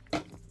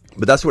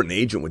 But that's what an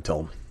agent would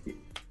tell him.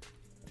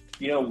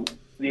 You know,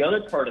 the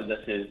other part of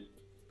this is,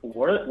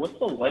 what's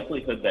the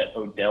likelihood that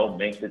Odell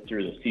makes it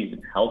through the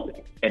season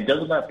healthy? And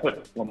doesn't that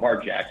put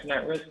Lamar Jackson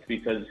at risk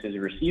because his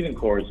receiving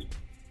core is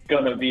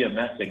going to be a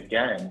mess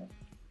again?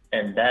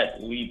 And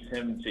that leads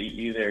him to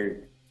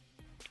either,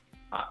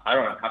 I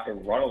don't know, have to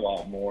run a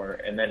lot more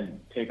and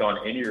then take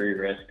on injury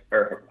risk,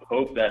 or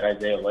hope that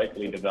Isaiah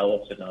Likely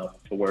develops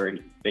enough to where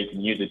they can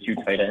use a 2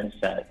 tight end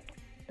set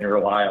and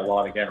rely a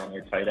lot again on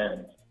their tight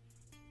ends.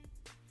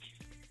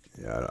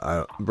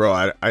 Yeah,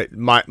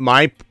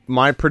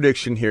 my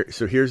prediction here.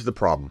 So here's the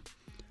problem.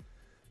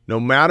 No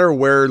matter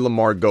where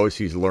Lamar goes,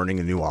 he's learning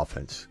a new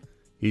offense.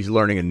 He's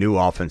learning a new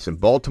offense in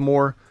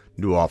Baltimore,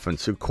 new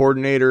offensive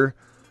coordinator.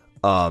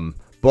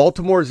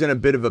 Baltimore's in a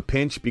bit of a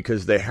pinch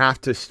because they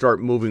have to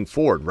start moving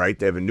forward, right?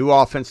 They have a new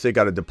offense they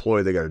got to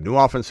deploy. They got a new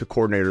offensive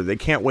coordinator. They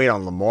can't wait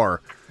on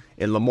Lamar.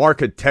 And Lamar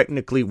could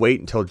technically wait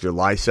until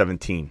July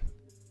 17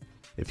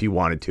 if he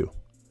wanted to,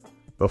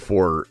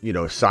 before,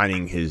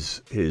 signing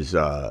his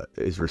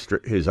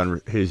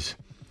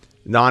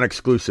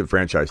non-exclusive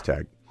franchise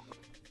tag.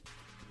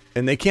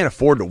 And they can't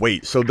afford to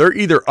wait. So they're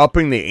either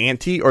upping the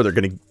ante or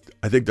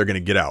I think they're going to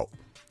get out.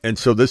 And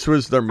so this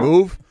was their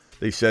move.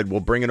 They said,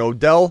 we'll bring in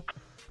Odell.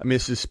 I mean,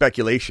 this is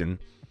speculation.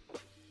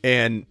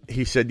 And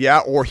he said, yeah,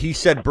 or he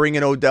said, bring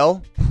in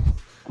Odell.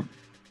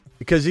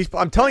 Because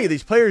I'm telling you,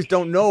 these players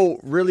don't know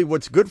really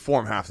what's good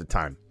for them half the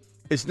time.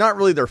 It's not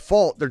really their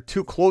fault. They're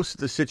too close to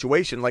the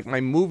situation. Like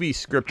my movie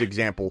script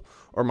example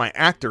or my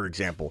actor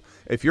example.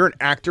 If you're an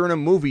actor in a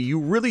movie, you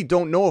really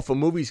don't know if a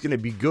movie's going to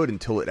be good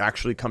until it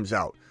actually comes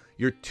out.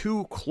 You're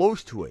too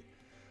close to it.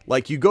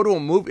 Like you go to a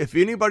movie, if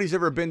anybody's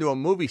ever been to a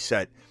movie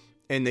set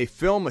and they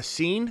film a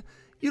scene,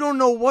 you don't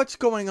know what's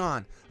going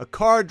on. A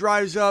car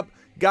drives up,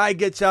 guy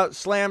gets out,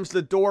 slams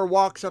the door,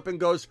 walks up and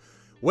goes,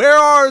 "Where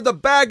are the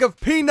bag of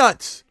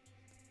peanuts?"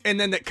 And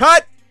then they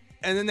cut,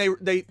 and then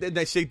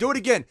they say, do it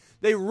again.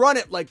 They run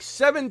it like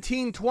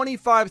 17,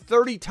 25,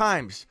 30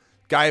 times.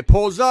 Guy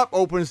pulls up,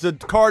 opens the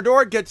car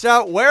door, gets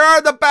out, "Where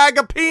are the bag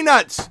of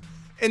peanuts?"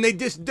 And they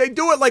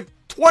do it like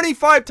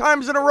 25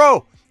 times in a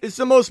row. It's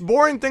the most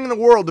boring thing in the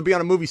world to be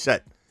on a movie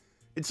set.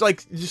 It's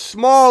like just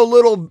small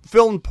little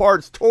filmed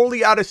parts,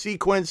 totally out of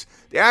sequence.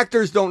 The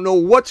actors don't know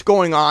what's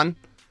going on.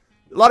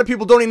 A lot of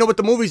people don't even know what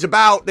the movie's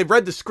about. They've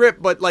read the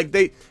script, but like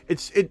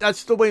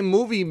that's the way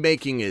movie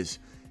making is.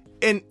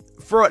 And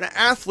for an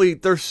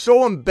athlete, they're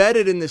so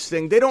embedded in this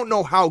thing. They don't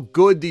know how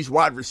good these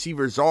wide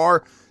receivers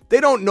are. They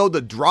don't know the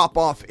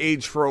drop-off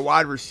age for a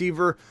wide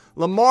receiver.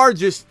 Lamar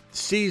just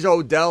sees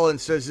Odell and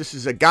says, this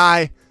is a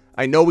guy.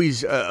 I know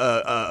he's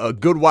a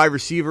good wide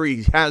receiver.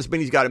 He has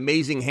been. He's got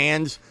amazing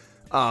hands.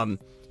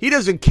 He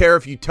doesn't care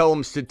if you tell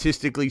him,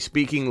 statistically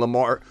speaking,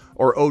 Lamar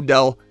or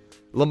Odell.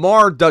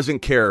 Lamar doesn't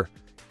care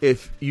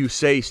if you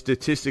say,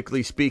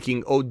 statistically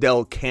speaking,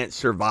 Odell can't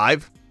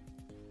survive.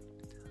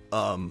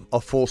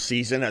 a full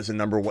season as a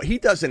number one. He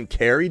doesn't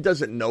care. He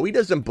doesn't know. He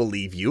doesn't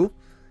believe you.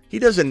 He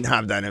doesn't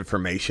have that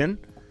information.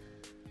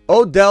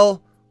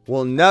 Odell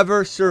will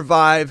never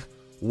survive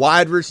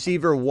wide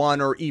receiver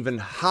 1 or even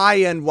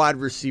high-end wide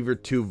receiver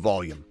 2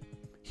 volume.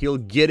 He'll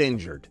get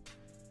injured.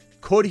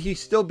 Could he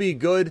still be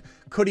good?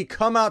 Could he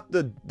come out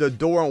the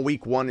door on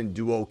week 1 and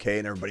do okay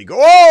and everybody go,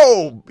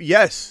 oh,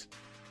 yes.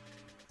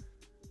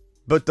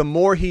 But the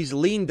more he's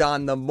leaned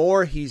on, the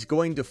more he's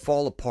going to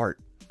fall apart.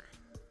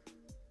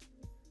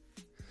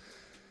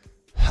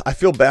 I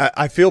feel bad.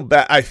 I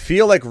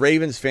feel like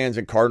Ravens fans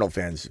and Cardinal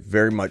fans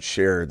very much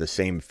share the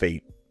same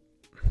fate.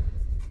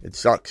 It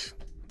sucks.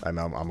 I'm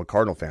a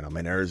Cardinal fan. I'm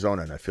in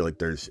Arizona, and I feel like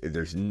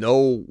there's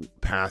no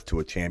path to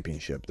a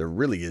championship. There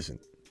really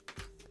isn't.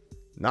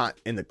 Not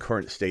in the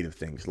current state of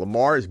things.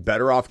 Lamar is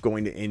better off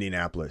going to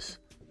Indianapolis.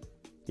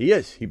 He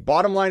is.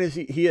 Bottom line is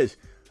he is.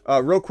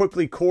 Real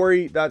quickly,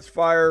 Corey, that's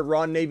fire.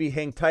 Ron Navy,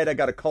 hang tight. I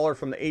got a caller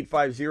from the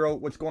 850.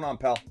 What's going on,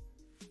 pal?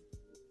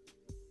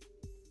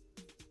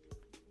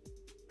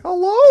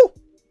 Hello?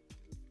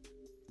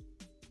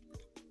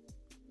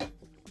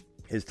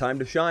 His time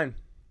to shine.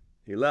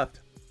 He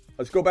left.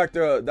 Let's go back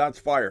to that's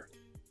fire.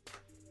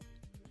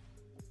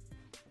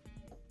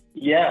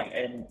 Yeah,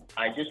 and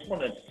I just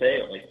want to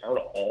say, like, out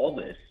of all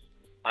this,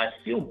 I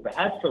feel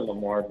bad for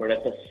Lamar, but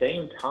at the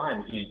same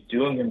time, he's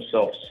doing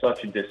himself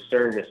such a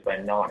disservice by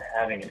not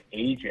having an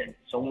agent,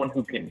 someone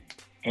who can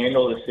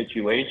handle the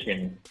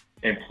situation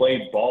and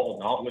play ball,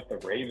 not with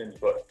the Ravens,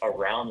 but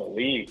around the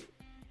league.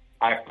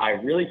 I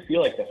really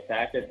feel like the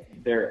fact that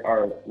there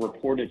are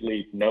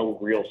reportedly no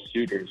real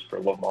suitors for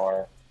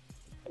Lamar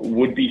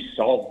would be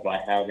solved by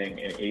having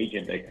an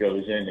agent that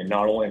goes in and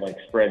not only like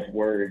spreads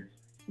word.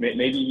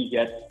 Maybe he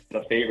gets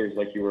the favors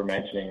like you were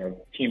mentioning of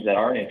teams that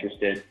aren't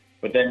interested,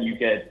 but then you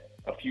get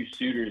a few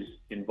suitors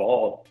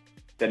involved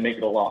that make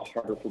it a lot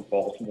harder for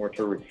Baltimore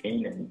to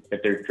retain him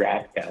if there's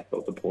draft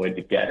capital deployed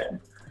to get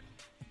him.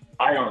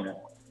 I don't know.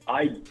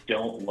 I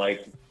don't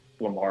like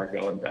Lamar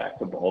going back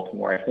to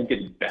Baltimore. I think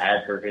it's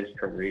bad for his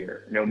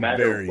career. No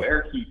matter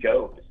where he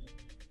goes,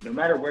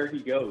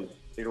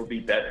 it'll be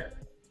better.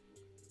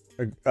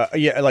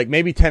 Yeah, like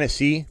maybe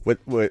Tennessee with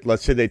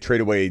let's say they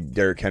trade away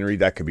Derrick Henry,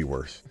 that could be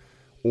worse.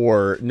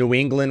 Or New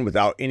England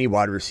without any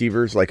wide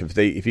receivers. Like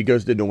if he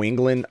goes to New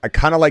England, I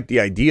kind of like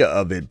the idea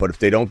of it, but if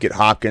they don't get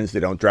Hopkins, they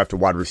don't draft a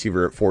wide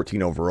receiver at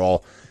 14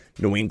 overall,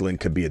 New England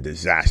could be a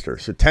disaster.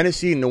 So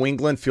Tennessee and New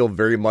England feel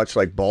very much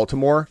like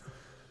Baltimore,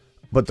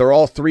 but they're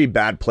all three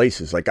bad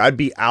places. Like I'd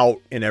be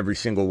out in every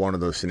single one of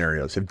those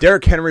scenarios. If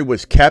Derrick Henry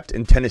was kept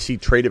and Tennessee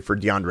traded for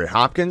DeAndre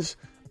Hopkins,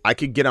 I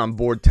could get on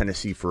board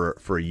Tennessee for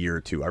a year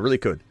or two. I really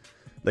could.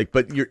 Like,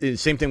 but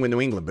same thing with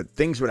New England, but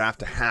things would have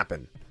to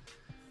happen.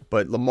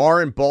 But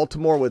Lamar in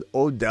Baltimore with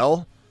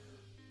Odell,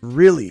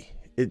 really,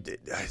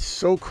 it's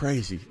so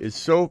crazy. It's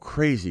so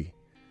crazy.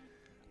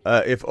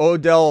 If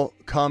Odell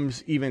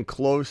comes even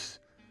close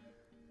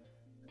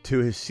to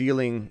his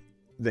ceiling,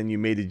 then you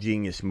made a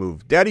genius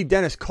move. Daddy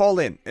Dennis, call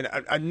in. And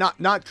I'm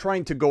not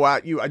trying to go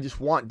at you. I just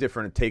want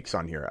different takes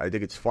on here. I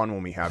think it's fun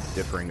when we have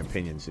differing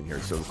opinions in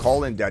here. So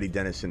call in, Daddy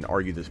Dennis, and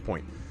argue this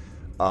point.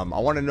 I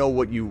want to know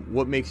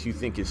what makes you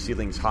think his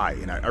ceiling's high.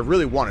 And I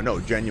really want to know,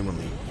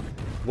 genuinely,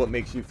 what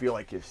makes you feel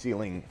like his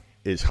ceiling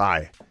is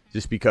high.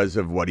 Just because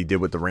of what he did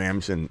with the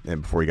Rams and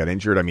before he got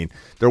injured. I mean,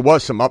 there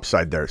was some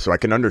upside there, so I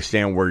can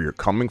understand where you're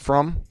coming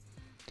from.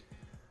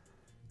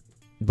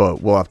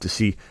 But we'll have to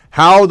see.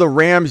 How the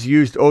Rams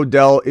used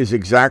Odell is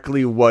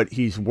exactly what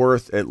he's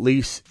worth, at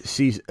least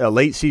a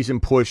late season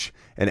push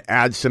and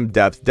add some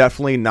depth.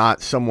 Definitely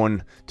not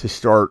someone to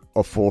start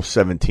a full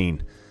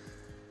 17.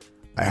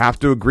 I have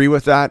to agree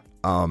with that.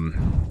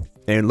 And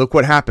look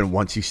what happened.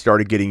 Once he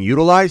started getting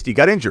utilized, he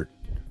got injured.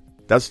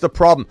 That's the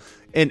problem.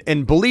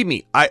 And believe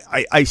me,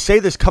 I say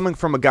this coming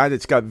from a guy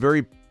that's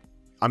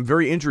I'm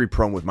very injury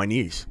prone with my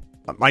knees.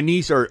 My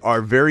knees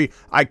are very,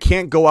 I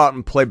can't go out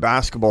and play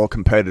basketball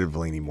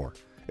competitively anymore.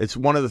 It's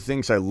one of the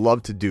things I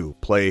love to do,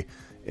 play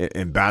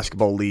in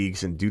basketball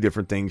leagues and do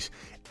different things.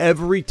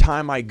 Every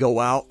time I go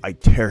out, I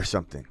tear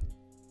something.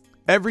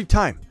 Every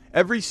time.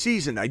 Every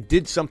season, I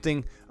did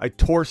something. I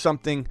tore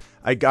something.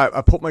 I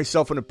put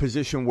myself in a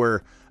position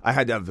where I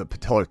had to have the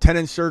patellar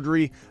tendon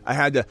surgery.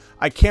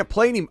 I can't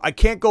play anymore. I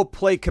can't go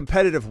play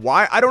competitive.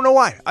 Why? I don't know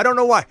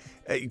why.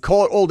 You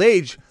call it old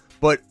age,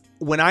 but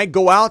when I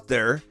go out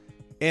there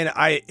and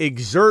I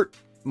exert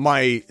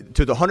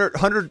to the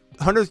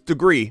 100th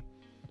degree,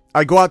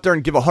 I go out there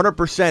and give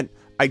 100%,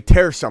 I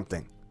tear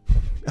something.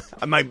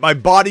 My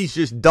body's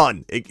just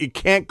done. It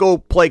can't go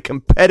play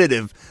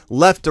competitive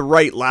left to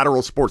right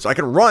lateral sports. I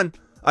can run.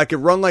 I could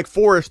run like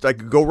Forrest. I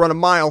could go run a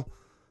mile.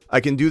 I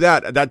can do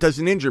that. That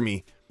doesn't injure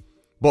me.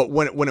 But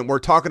when we're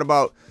talking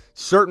about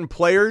certain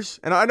players,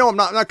 and I know I'm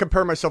not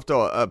comparing myself to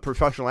a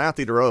professional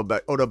athlete or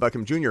Odell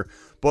Beckham Jr.,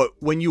 but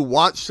when you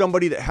watch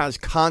somebody that has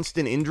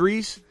constant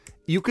injuries,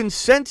 you can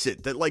sense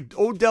it, that like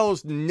Odell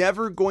is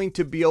never going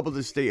to be able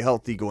to stay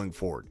healthy going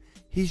forward.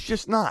 He's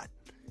just not.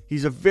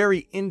 He's a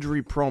very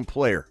injury-prone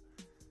player.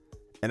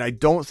 And I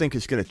don't think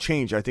it's going to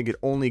change. I think it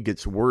only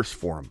gets worse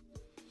for him.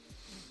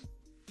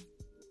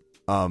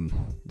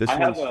 I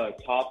have a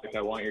topic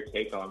I want your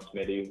take on,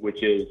 Smitty,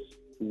 which is,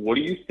 what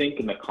do you think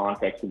in the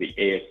context of the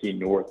AFC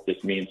North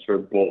this means for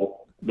both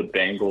the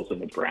Bengals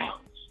and the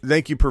Browns?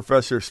 Thank you,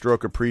 Professor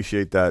Stroke.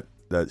 Appreciate that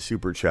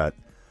super chat.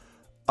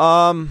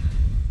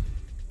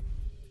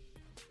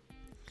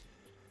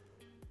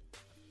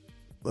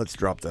 Let's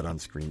drop that on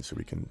screen so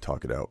we can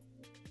talk it out.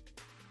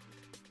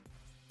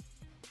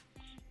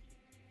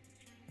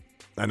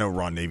 I know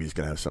Ron Navy's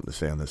going to have something to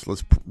say on this.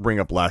 Let's bring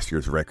up last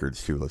year's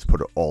records, too. Let's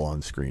put it all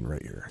on screen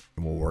right here,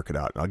 and we'll work it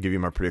out. I'll give you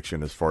my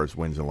prediction as far as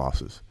wins and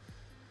losses.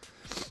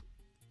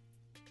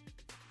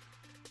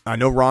 I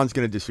know Ron's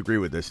going to disagree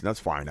with this, and that's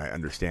fine. I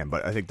understand,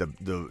 but I think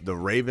the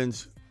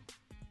Ravens,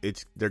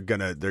 they're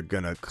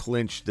gonna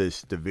clinch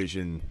this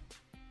division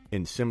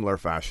in similar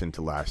fashion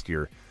to last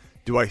year.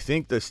 Do I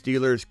think the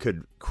Steelers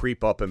could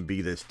creep up and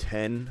be this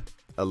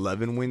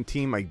 10-11 win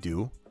team? I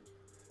do.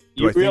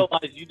 You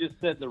realize you just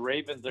said the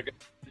Ravens are going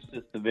to finish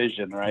this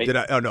division, right? Did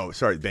I? Oh, no.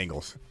 Sorry,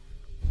 Bengals.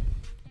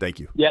 Thank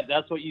you. Yeah,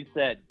 that's what you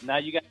said. Now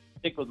you got to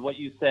stick with what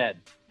you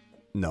said.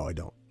 No, I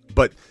don't.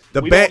 But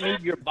we don't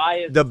need your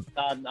bias on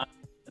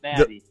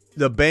Cincinnati.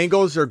 The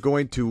Bengals are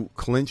going to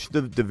clinch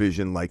the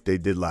division like they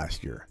did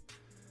last year.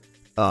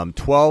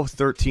 12,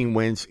 13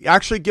 wins.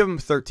 Actually, give them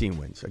 13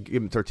 wins. I give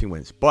them 13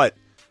 wins. But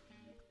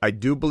I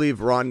do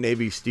believe Ron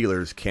Navy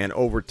Steelers can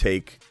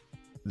overtake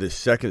the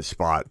second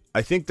spot.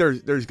 I think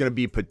there's going to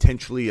be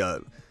potentially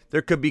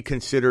there could be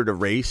considered a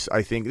race.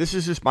 I think this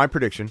is just my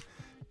prediction.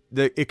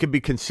 It could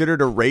be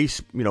considered a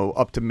race,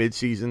 up to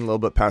midseason, a little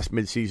bit past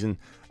midseason.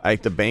 I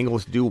think the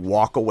Bengals do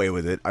walk away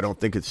with it. I don't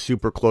think it's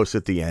super close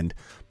at the end.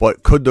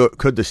 But could the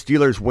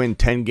Steelers win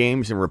 10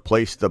 games and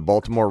replace the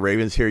Baltimore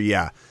Ravens here?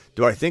 Yeah.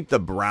 Do I think the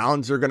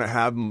Browns are going to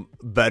have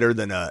better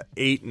than a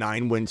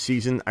 8-9 win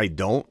season? I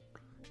don't.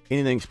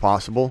 Anything's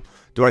possible.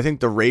 Do I think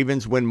the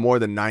Ravens win more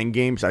than 9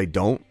 games? I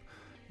don't.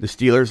 The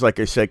Steelers, like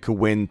I said, could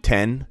win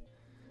 10.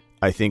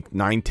 I think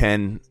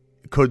 9-10.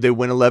 Could they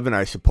win 11?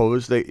 I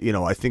suppose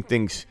I think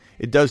things.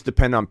 It does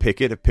depend on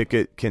Pickett if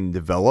Pickett can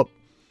develop.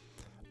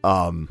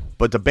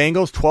 But the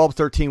Bengals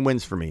 12-13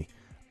 wins for me.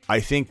 I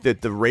think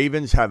that the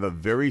Ravens have a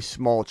very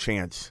small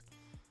chance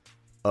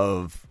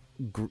of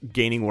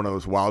gaining one of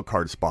those wild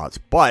card spots.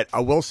 But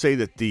I will say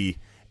that the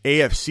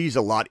AFC is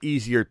a lot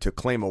easier to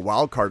claim a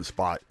wild card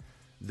spot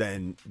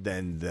than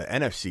the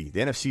NFC. The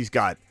NFC's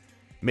got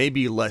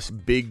maybe less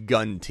big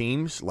gun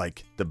teams.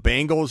 Like the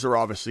Bengals are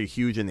obviously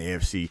huge in the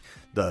AFC.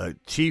 The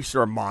Chiefs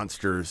are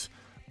monsters.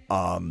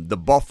 The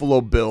Buffalo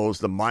Bills,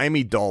 the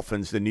Miami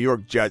Dolphins, the New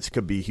York Jets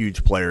could be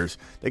huge players.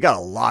 They got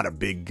a lot of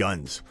big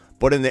guns.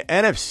 But in the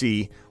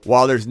NFC,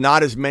 while there's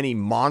not as many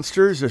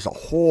monsters, there's a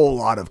whole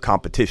lot of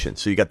competition.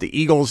 So you got the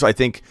Eagles, I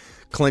think,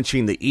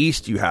 clinching the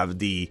East. You have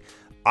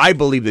I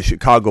believe the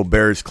Chicago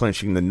Bears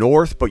clinching the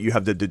North, but you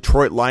have the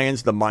Detroit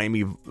Lions, the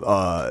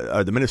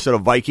the Minnesota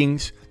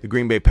Vikings, the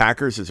Green Bay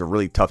Packers. Is a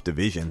really tough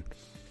division.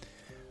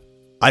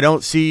 I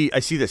see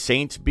the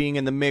Saints being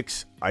in the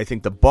mix. I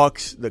think the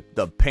Bucks,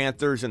 the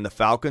Panthers, and the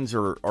Falcons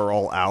are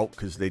all out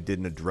because they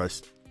didn't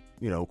address,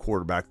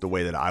 quarterback the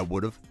way that I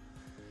would have.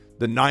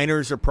 The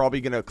Niners are probably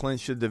going to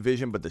clinch the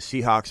division, but the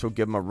Seahawks will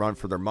give them a run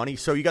for their money.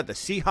 So you got the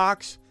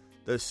Seahawks,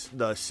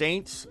 the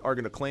Saints are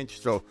going to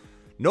clinch. So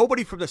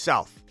nobody from the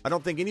South. I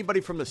don't think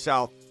anybody from the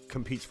South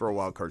competes for a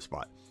wild card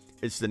spot.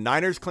 It's the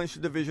Niners clinch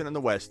the division in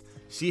the West.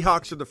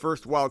 Seahawks are the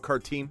first wild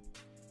card team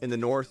in the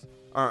North.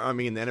 In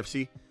the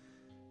NFC.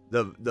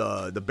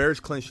 The Bears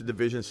clinch the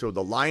division. So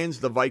the Lions,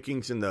 the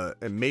Vikings, and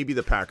maybe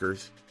the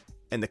Packers,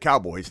 and the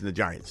Cowboys and the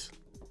Giants,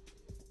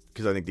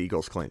 because I think the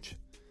Eagles clinch.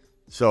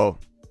 So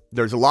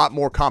there's a lot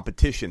more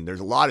competition. There's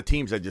a lot of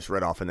teams I just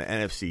read off in the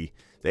NFC.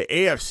 The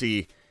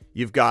AFC.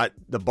 You've got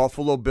the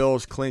Buffalo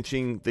Bills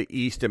clinching the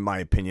East, in my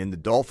opinion. The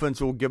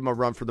Dolphins will give them a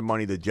run for the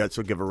money. The Jets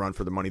will give a run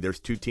for the money. There's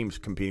 2 teams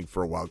competing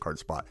for a wild card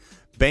spot.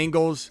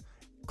 Bengals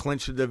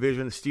clinch the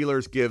division.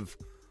 Steelers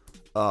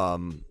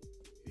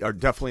are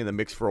definitely in the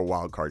mix for a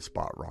wild card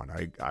spot,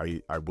 Ron.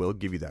 I will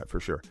give you that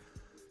for sure.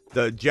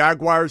 The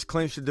Jaguars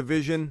clinch the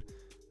division.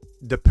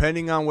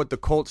 Depending on what the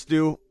Colts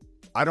do,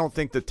 I don't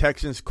think the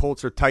Texans,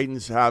 Colts, or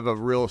Titans have a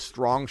real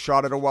strong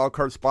shot at a wild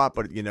card spot,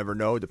 but you never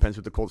know. It depends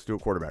what the Colts do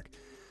at quarterback.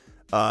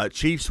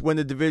 Chiefs win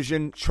the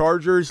division.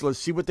 Chargers, let's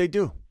see what they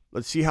do.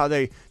 Let's see how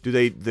they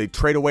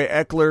trade away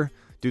Eckler.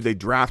 Do they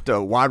draft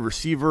a wide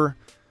receiver?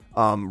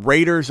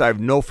 Raiders, I have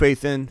no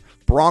faith in.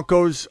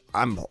 Broncos,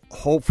 I'm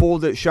hopeful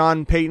that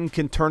Sean Payton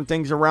can turn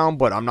things around,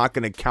 but I'm not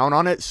going to count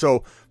on it.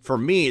 So for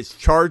me, it's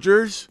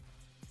Chargers,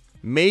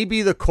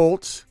 maybe the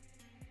Colts,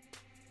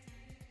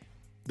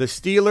 the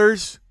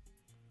Steelers,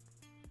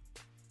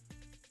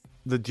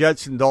 the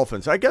Jets, and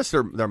Dolphins. I guess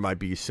there might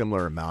be a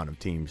similar amount of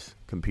teams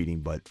competing,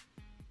 but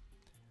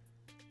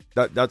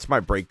that's my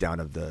breakdown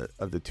of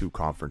the 2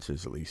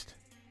 conferences at least.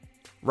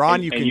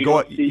 Ron, you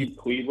don't see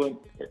Cleveland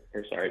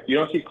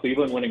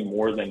winning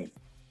more than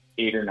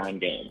 8 or 9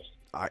 games.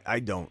 I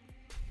don't.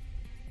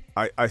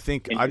 I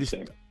think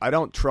I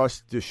don't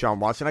trust Deshaun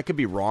Watson. I could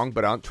be wrong,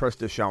 but I don't trust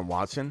Deshaun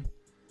Watson.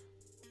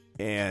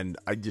 And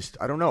I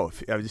don't know.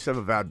 I just have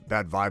a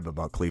bad vibe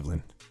about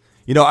Cleveland.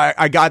 You know,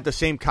 I got the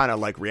same kind of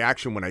like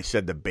reaction when I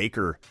said that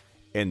Baker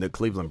and the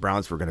Cleveland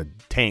Browns were going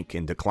to tank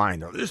and decline.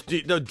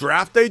 The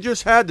draft they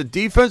just had, the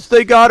defense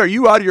they got, are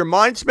you out of your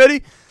mind,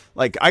 Smitty?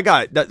 Like,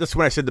 that's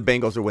when I said the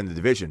Bengals will win the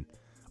division.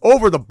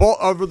 Over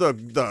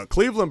the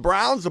Cleveland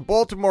Browns, the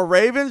Baltimore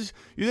Ravens,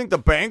 you think the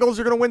Bengals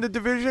are going to win the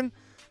division?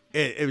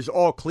 It was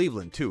all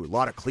Cleveland, too. A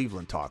lot of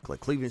Cleveland talk. Like,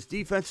 Cleveland's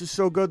defense is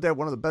so good. They have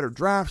one of the better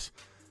drafts.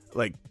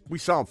 Like, we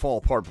saw them fall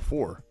apart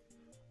before.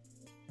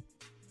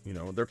 You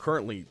know, they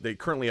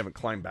currently haven't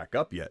climbed back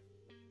up yet.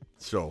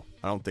 So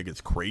I don't think it's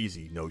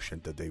crazy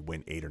notion that they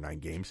win 8 or 9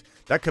 games.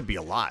 That could be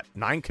a lot.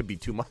 9 could be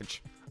too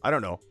much. I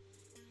don't know.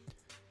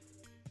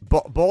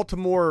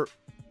 Baltimore.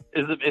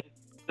 Is it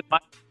my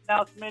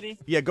now, Smitty?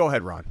 Yeah, go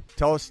ahead, Ron.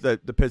 Tell us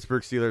that the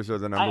Pittsburgh Steelers are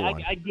the number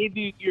one. I gave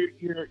you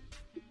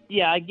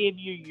I gave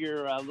you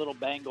your little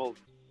Bengals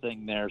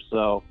thing there.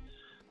 So,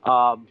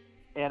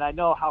 and I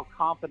know how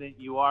confident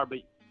you are,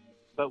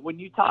 but when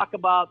you talk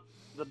about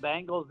the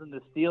Bengals and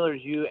the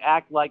Steelers, you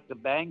act like the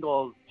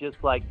Bengals just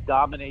like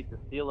dominate the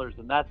Steelers,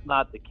 and that's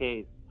not the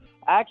case.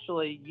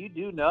 Actually, you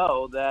do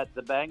know that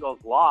the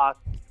Bengals lost.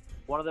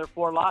 One of their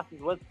 4 losses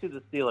was to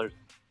the Steelers.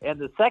 And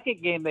the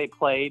second game they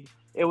played,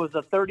 it was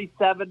a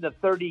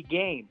 37-30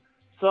 game.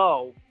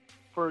 So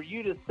for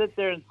you to sit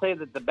there and say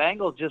that the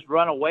Bengals just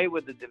run away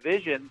with the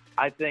division,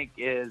 I think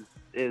is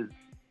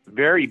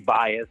very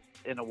biased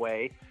in a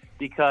way,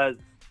 because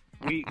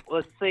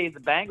let's say the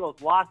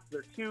Bengals lost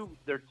their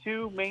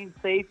two main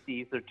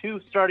safeties, their 2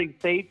 starting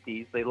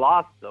safeties. They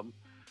lost them.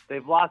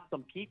 They've lost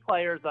some key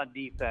players on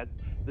defense.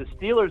 The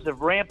Steelers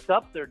have ramped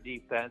up their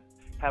defense,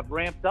 have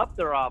ramped up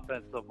their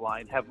offensive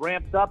line, have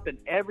ramped up in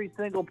every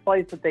single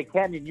place that they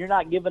can, and you're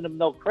not giving them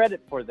no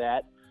credit for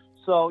that.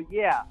 So,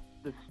 yeah,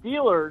 the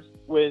Steelers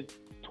with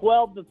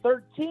 12 to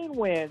 13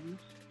 wins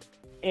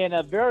in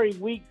a very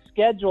weak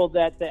schedule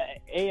that the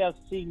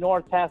AFC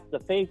North has to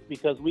face,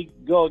 because we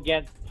go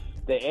against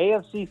the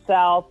AFC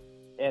South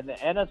and the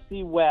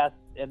NFC West,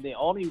 and the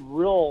only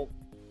real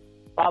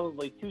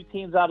probably 2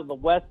 teams out of the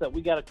West that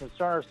we got to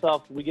concern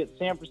ourselves. We get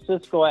San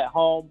Francisco at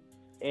home,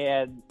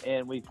 and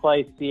we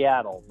play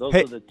Seattle. Those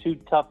are the 2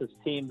 toughest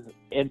teams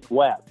in the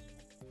West.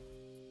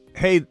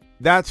 Hey,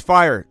 that's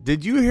fire.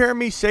 Did you hear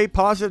me say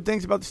positive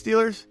things about the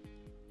Steelers?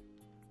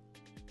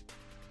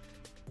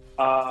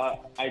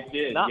 I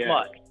did. Not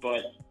much.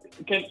 But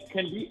can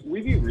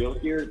we be real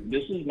here?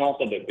 This is not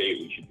the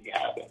debate we should be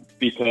having,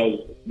 because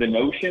the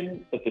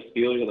notion that the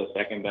Steelers are the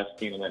second best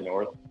team in the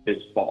North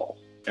is false.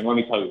 And let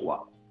me tell you why.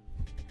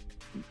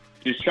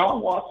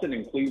 Deshaun Watson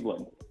in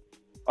Cleveland.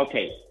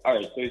 Okay, all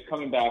right, so he's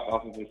coming back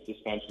off of his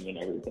suspension and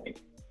everything.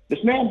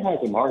 This man has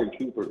Amari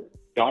Cooper.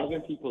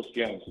 Donovan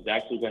Peoples-Jones has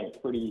actually been a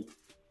pretty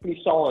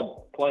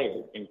solid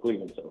player in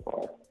Cleveland so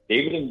far.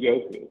 David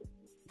Njoku.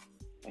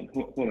 And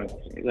who am I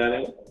missing? Is that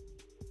it?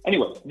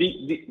 Anyway,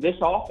 this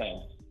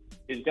offense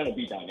is going to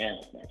be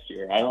dynamic next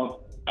year.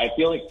 I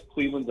feel like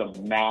Cleveland's a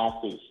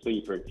massive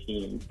sleeper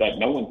team that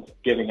no one's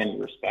giving any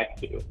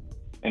respect to,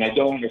 and I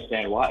don't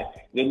understand why.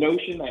 The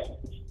notion that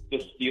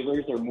the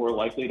Steelers are more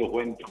likely to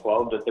win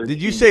 12 to 13.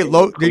 Did you say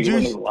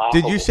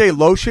Did you say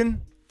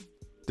lotion?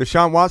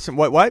 Deshaun Watson.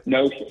 What?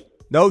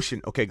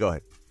 Notion. Okay, go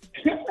ahead.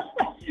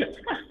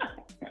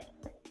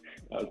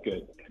 That was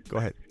good. Go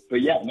ahead.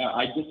 But yeah, no,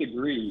 I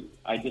disagree.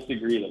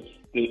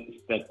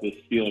 That the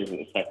Steelers are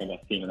the second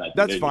best team in that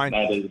That's division. fine.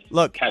 That is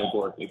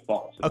categorically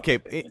false. Okay.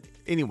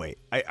 Anyway,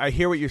 I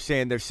hear what you're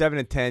saying. They're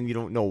 7-10. You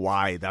don't know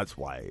why. That's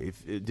why.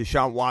 If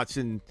Deshaun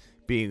Watson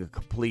being a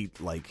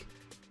complete, like,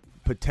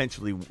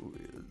 potentially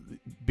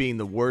being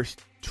the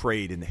worst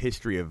trade in the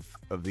history of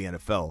the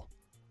NFL.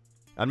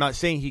 I'm not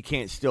saying he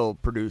can't still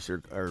produce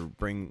or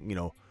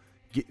bring,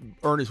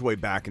 earn his way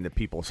back into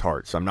people's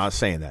hearts. I'm not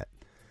saying that.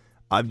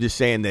 I'm just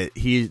saying that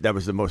that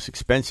was the most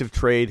expensive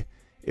trade.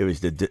 It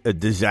was a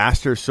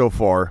disaster so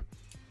far.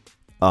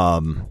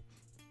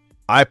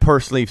 I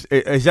personally,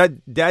 is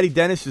that Daddy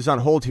Dennis is on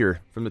hold here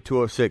from the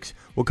 206.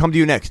 We'll come to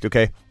you next,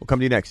 okay? We'll come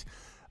to you next.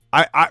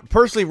 I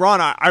personally, Ron,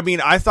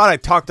 I thought I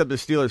talked up the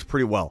Steelers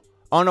pretty well.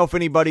 I don't know if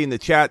anybody in the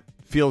chat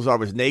feels I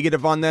was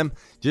negative on them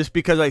just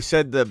because I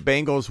said the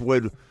Bengals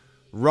would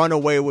run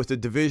away with the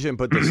division,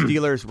 but the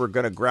Steelers were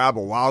going to grab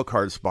a wild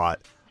card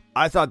spot.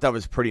 I thought that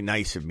was pretty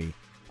nice of me.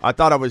 I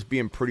thought I was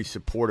being pretty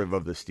supportive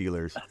of the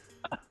Steelers,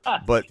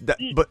 but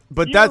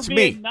that's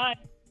me. Nice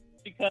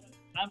because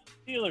I'm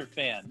a Steeler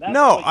fan. That's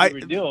no, what you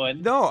were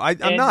doing. No,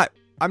 I'm not.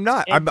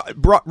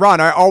 Ron,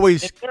 I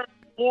always.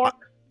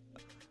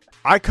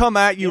 I come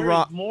at you,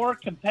 Ron. More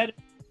competitive.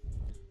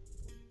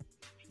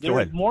 There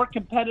is more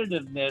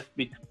competitiveness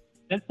between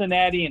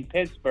Cincinnati and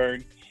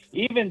Pittsburgh.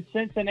 Even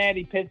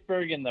Cincinnati,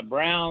 Pittsburgh, and the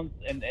Browns,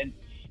 and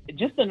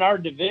just in our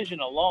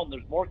division alone,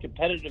 there's more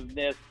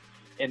competitiveness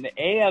in the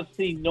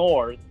AFC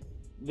North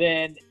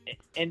than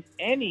in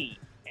any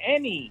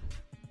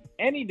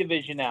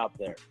division out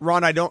there.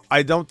 Ron, I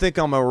don't think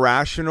I'm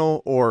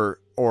irrational or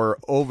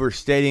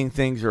overstating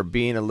things or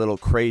being a little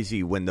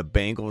crazy when the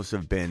Bengals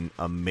have been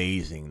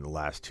amazing the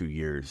last 2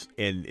 years.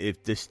 And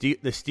if the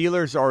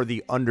Steelers are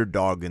the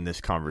underdog in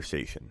this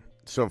conversation.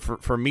 So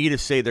for me to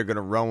say they're going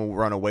to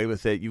run away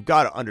with it, you've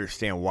got to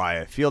understand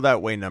why I feel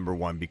that way. Number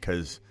one,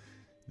 because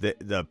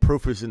the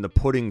proof is in the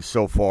pudding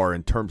so far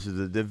in terms of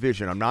the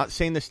division. I'm not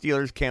saying the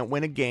Steelers can't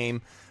win a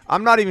game.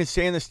 I'm not even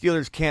saying the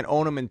Steelers can't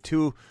own them in the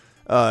two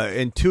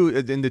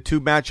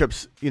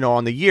matchups,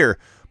 on the year.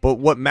 But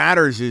what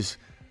matters is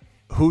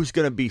who's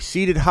going to be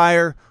seated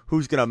higher,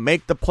 who's going to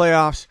make the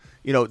playoffs.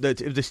 If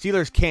the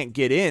Steelers can't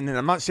get in, and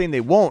I'm not saying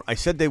they won't. I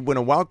said they'd win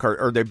a wild card,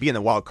 or they'd be in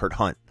the wild card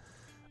hunt.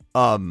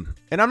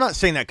 And I'm not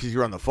saying that because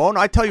you're on the phone.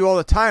 I tell you all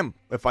the time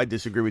if I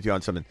disagree with you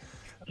on something.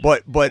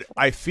 But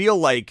I feel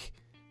like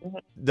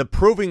the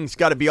proving's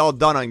got to be all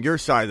done on your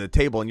side of the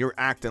table, and you're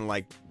acting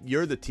like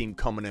you're the team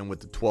coming in with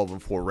the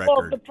 12-4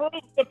 record. Well,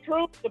 the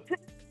proof is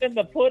in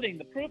the pudding.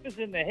 The proof is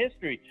in the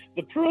history.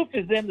 The proof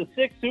is in the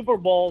 6 Super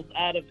Bowls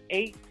out of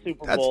 8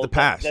 Super Bowls. That's the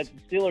past. That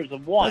the Steelers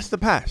have won. That's the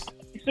past.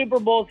 Super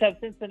Bowls have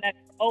Cincinnati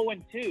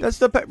 0-2. That's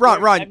the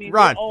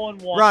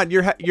Ron.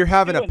 You're having you're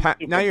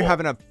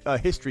having a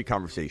history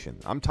conversation.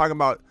 I'm talking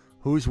about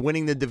who's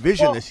winning the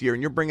division this year,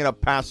 and you're bringing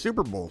up past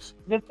Super Bowls.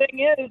 The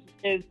thing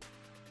is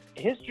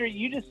history.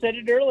 You just said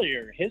it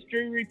earlier.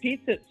 History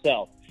repeats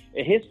itself.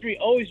 History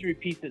always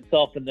repeats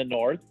itself in the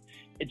North.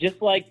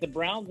 Just like the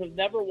Browns have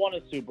never won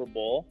a Super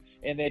Bowl,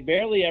 and they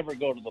barely ever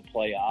go to the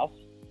playoffs.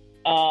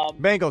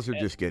 Bengals are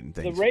just getting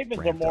things. The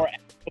Ravens are more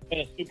apt to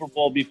win a Super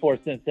Bowl before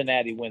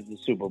Cincinnati wins the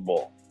Super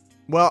Bowl.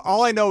 Well,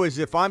 all I know is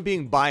if I'm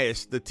being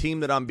biased, the team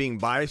that I'm being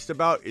biased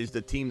about is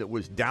the team that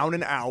was down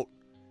and out.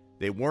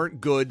 They weren't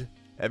good.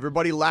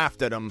 Everybody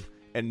laughed at them,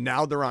 and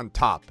now they're on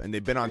top. And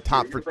they've been on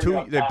top for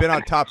 2. They've been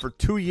on top for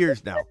 2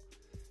 years now.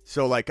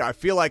 So, I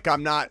feel like I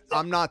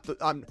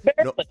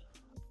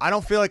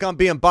don't feel like I'm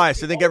being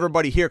biased. I think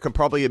everybody here can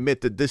probably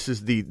admit that this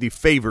is the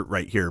favorite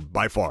right here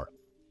by far.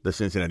 The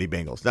Cincinnati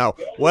Bengals. Now,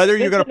 whether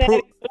you're going to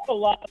prove a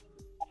lot of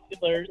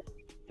Steelers,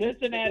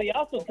 Cincinnati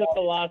also took a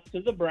loss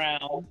to the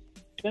Browns.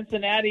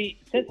 Cincinnati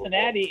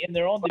in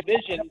their own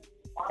division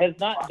has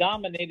not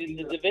dominated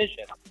the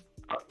division.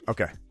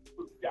 Okay.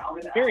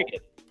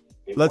 Period.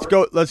 Let's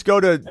go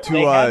to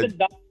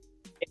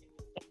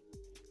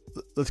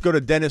let's go to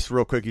Dennis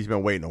real quick. He's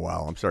been waiting a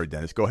while. I'm sorry,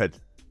 Dennis. Go ahead.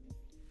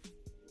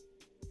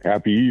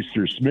 Happy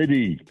Easter,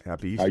 Smitty.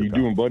 Happy Easter. How you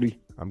doing,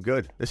 buddy? I'm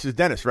good. This is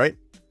Dennis, right?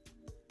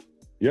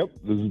 Yep,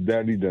 this is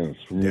Daddy Dennis.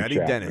 Daddy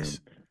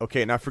Dennis.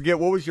 Okay, now forget,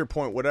 what was your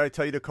point? What did I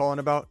tell you to call in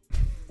about?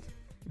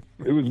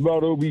 It was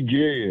about OBJ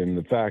and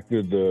the fact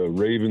that the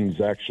Ravens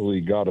actually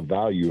got a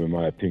value, in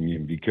my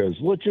opinion, because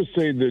let's just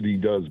say that he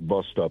does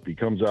bust up. He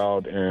comes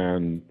out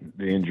and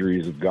the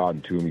injuries have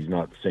gotten to him. He's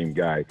not the same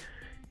guy.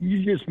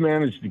 You just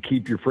managed to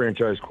keep your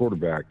franchise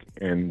quarterback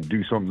and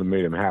do something that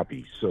made him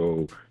happy.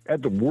 So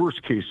at the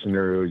worst case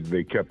scenario,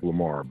 they kept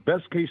Lamar.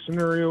 Best case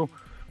scenario,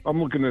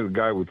 I'm looking at a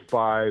guy with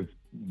 5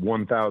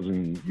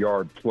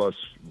 1,000-yard-plus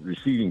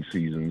receiving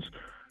seasons,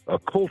 a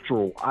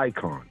cultural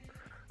icon,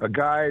 a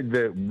guy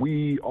that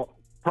we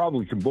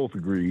probably can both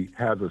agree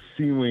has a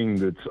ceiling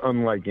that's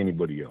unlike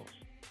anybody else.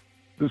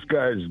 This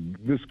guy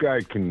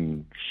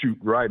can shoot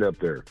right up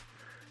there.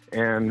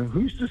 And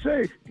who's to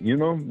say,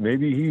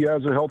 maybe he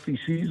has a healthy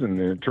season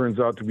and it turns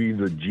out to be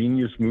the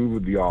genius move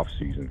of the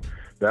offseason.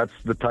 That's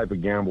the type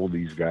of gamble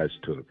these guys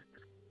took.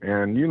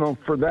 And,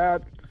 for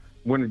that,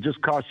 when it just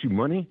costs you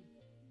money,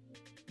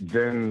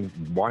 then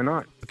why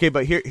not? Okay,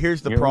 but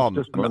here's the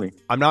problem.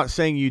 I'm not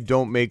saying you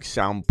don't make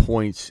sound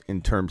points in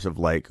terms of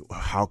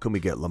how can we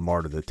get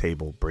Lamar to the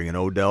table? Bring in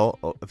Odell.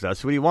 If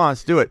that's what he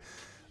wants, do it.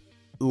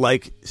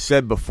 Like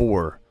said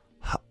before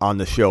on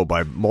the show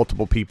by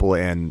multiple people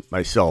and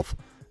myself,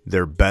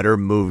 they're better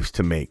moves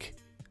to make.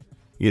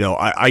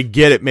 I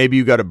get it. Maybe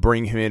you got to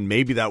bring him in.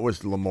 Maybe that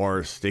was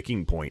Lamar's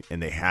sticking point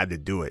and they had to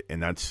do it.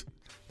 And that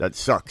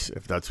sucks.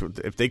 If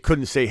they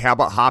couldn't say, how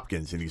about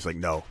Hopkins? And he's like,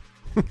 no.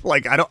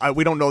 We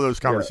don't know those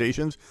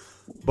conversations,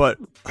 but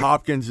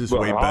Hopkins is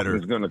way better.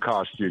 Hopkins is going to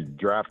cost you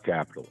draft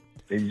capital.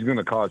 He's going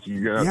to cost you.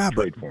 You're going to have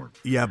to trade for him.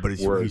 Yeah, but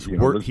he's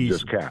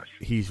just cash.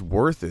 He's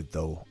worth it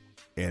though,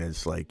 and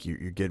it's like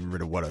you're getting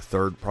rid of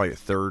probably a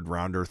third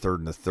rounder,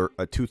 2/3,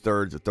 a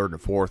 3rd and a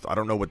 4th. I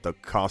don't know what the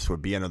cost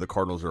would be. I know the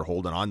Cardinals are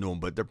holding on to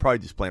him, but they're probably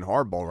just playing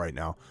hardball right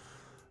now.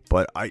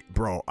 But I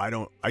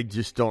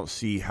just don't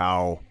see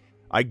how.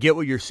 I get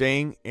what you're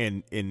saying,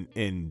 and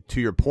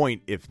to your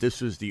point, if this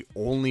was the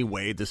only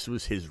way, this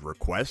was his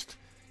request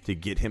to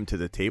get him to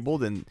the table,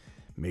 then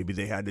maybe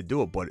they had to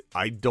do it. But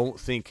I don't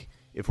think,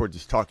 if we're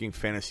just talking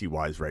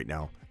fantasy-wise right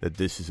now, that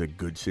this is a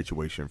good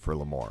situation for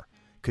Lamar.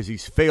 Because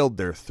he's failed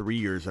there 3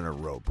 years in a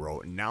row,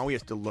 bro. And now he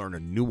has to learn a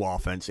new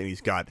offense, and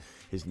he's got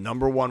his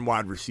number 1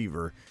 wide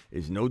receiver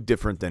is no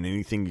different than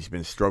anything he's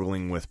been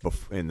struggling with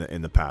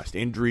in the past.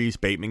 Injuries,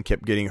 Bateman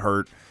kept getting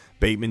hurt.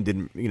 Bateman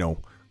didn't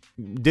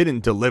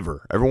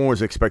deliver. Everyone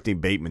was expecting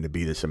Bateman to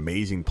be this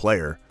amazing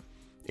player.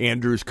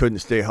 Andrews couldn't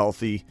stay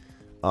healthy.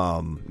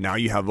 Now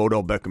you have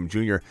Odell Beckham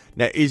Jr.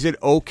 Now, is it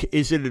okay?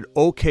 Is it an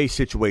okay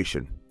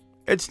situation?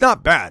 It's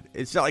not bad.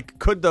 It's not like,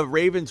 could the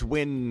Ravens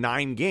win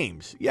 9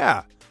 games?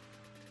 Yeah.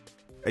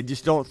 I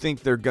just don't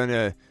think they're going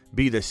to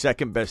be the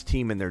second best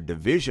team in their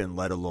division,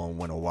 let alone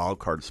win a wild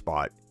card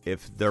spot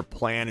if their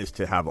plan is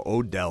to have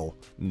Odell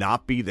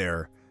not be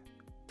there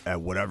at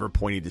whatever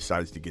point he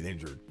decides to get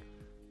injured.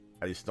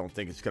 I just don't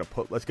think it's going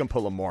to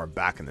put Lamar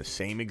back in the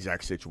same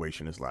exact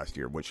situation as last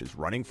year, which is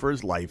running for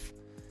his life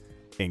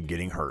and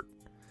getting hurt.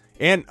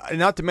 And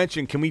not to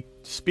mention, can we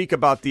speak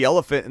about the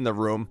elephant in the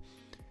room?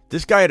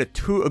 This guy had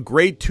a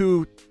grade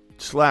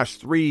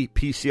 2/3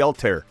 PCL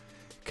tear.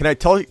 Can I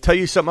tell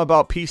you something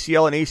about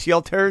PCL and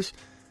ACL tears?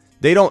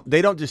 They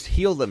don't just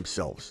heal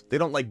themselves. They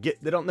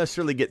don't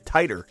necessarily get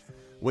tighter.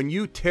 When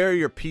you tear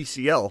your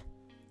PCL,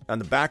 on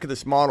the back of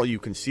this model, you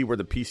can see where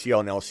the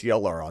PCL and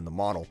LCL are on the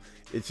model.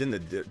 It's in the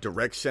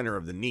direct center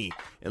of the knee.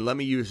 And let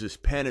me use this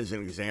pen as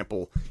an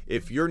example.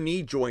 If your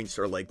knee joints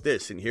are like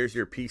this, and here's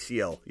your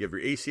PCL. You have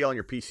your ACL and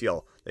your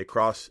PCL. They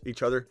cross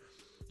each other.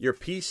 Your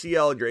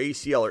PCL and your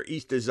ACL are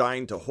each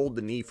designed to hold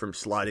the knee from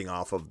sliding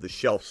off of the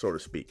shelf, so to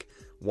speak.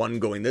 One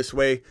going this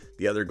way,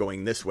 the other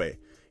going this way.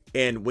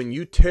 And when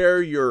you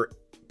tear your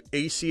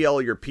ACL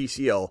or your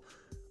PCL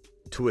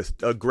to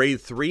a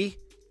grade 3,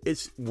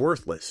 it's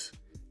worthless.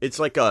 It's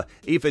like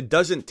if it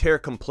doesn't tear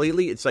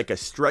completely, it's like a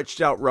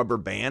stretched out rubber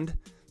band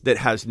that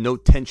has no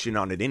tension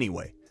on it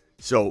anyway.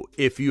 So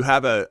if you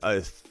have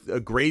a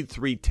grade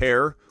 3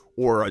 tear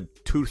or a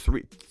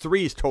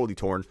 3 is totally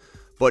torn,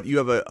 but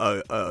you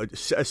have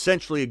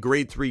essentially a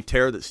grade 3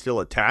 tear that's still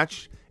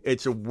attached,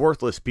 it's a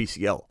worthless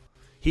PCL.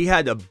 He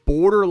had a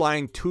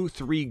borderline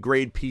 2-3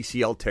 grade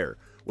PCL tear,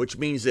 which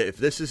means that if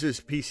this is his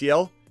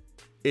PCL,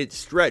 it's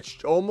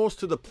stretched almost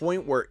to the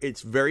point where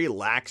it's very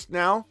lax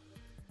now,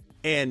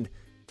 and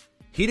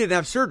he didn't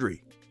have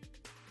surgery.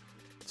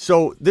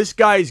 So this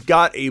guy's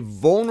got a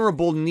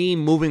vulnerable knee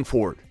moving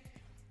forward.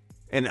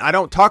 And I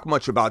don't talk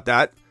much about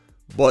that,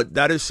 but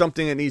that is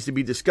something that needs to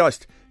be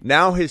discussed.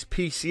 Now his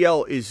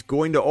PCL is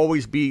going to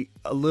always be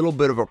a little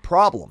bit of a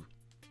problem.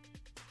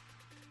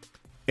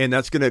 And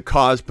that's going to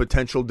cause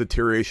potential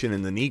deterioration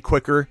in the knee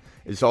quicker.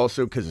 It's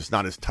also because it's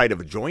not as tight of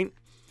a joint.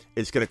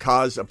 It's going to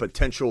cause a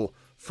potential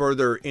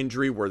further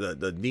injury where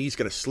the knee's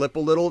going to slip a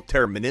little,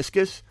 tear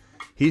meniscus.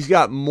 He's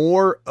got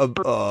more of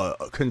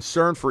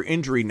concern for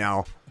injury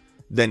now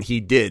than he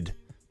did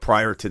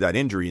prior to that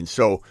injury. And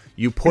so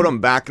you put him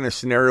back in a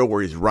scenario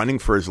where he's running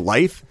for his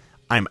life.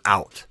 I'm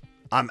out.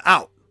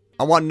 I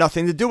want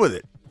nothing to do with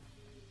it.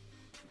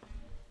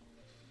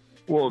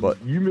 Well,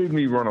 you made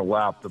me run a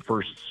lap the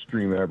first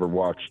stream I ever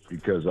watched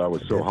because I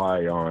was so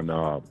high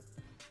on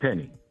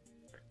Penny.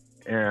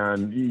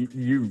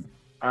 And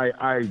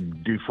I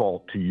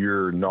default to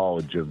your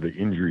knowledge of the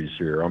injuries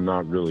here. I'm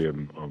not really a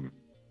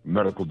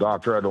medical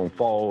doctor. I don't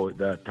follow it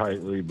that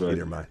tightly, but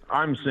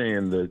I'm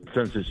saying that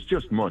since it's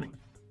just money,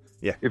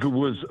 if it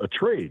was a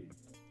trade,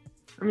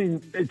 I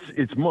mean,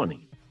 it's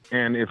money.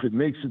 And if it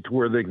makes it to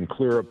where they can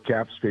clear up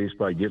cap space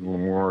by getting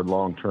Lamar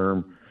long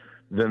term,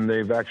 then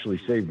they've actually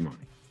saved money.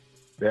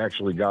 They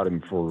actually got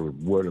him for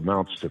what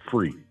amounts to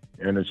free,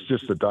 and it's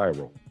just a die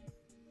roll.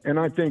 And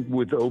I think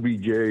with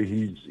OBJ,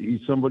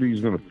 he's somebody who's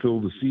going to fill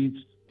the seats.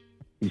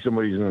 He's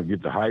somebody who's going to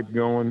get the hype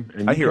going.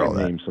 And you can't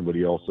name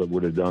somebody else that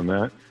would have done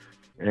that.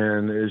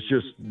 And it's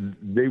just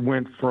they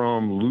went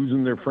from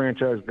losing their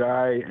franchise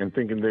guy and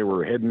thinking they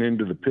were heading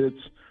into the pits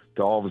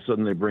to all of a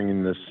sudden they bring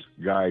in this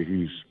guy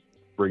who's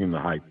bringing the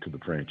hype to the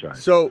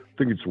franchise. So I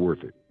think it's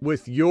worth it.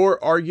 With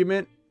your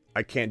argument,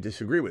 I can't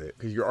disagree with it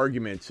because your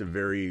argument's a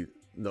very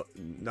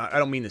I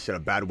don't mean this in a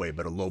bad way,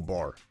 but a low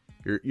bar.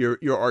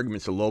 Your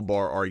argument's a low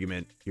bar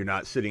argument. You're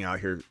not sitting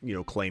out here,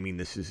 claiming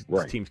this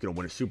team's going to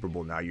win a Super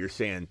Bowl now. You're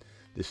saying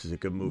this is a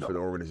good move for the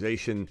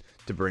organization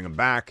to bring them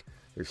back.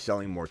 They're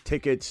selling more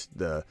tickets.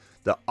 The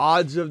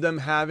odds of them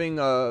having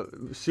a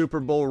Super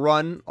Bowl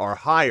run are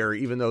higher,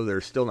 even though they're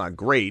still not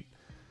great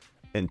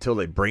until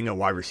they bring a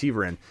wide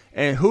receiver in.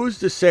 And who's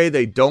to say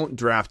they don't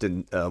draft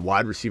a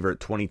wide receiver at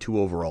 22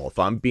 overall? If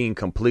I'm being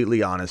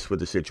completely honest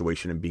with the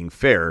situation and being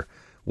fair,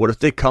 what if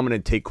they come in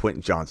and take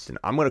Quentin Johnston?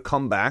 I'm going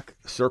to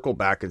circle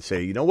back and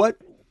say, you know what?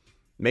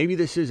 Maybe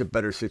this is a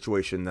better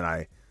situation than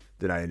I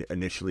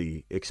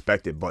initially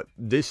expected. But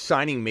this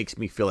signing makes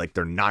me feel like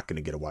they're not going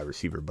to get a wide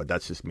receiver. But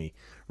that's just me.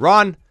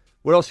 Ron,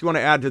 what else you want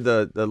to add to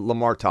the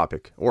Lamar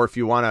topic? Or if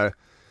you want to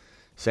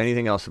say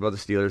anything else about the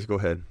Steelers, go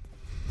ahead.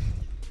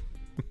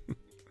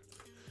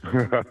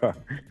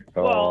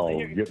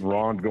 Getting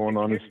Ron going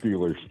on the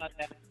Steelers.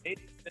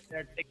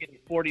 They're thinking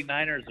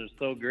 49ers are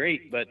so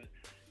great, but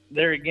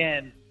there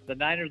again, the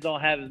Niners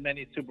don't have as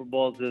many Super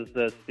Bowls as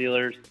the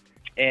Steelers,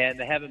 and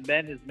they haven't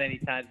been as many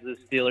times as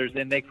the Steelers,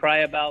 and they cry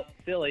about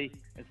Philly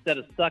instead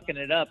of sucking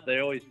it up.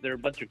 They're a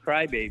bunch of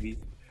crybabies.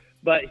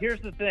 But here's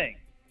the thing,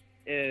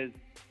 is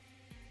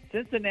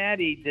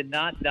Cincinnati did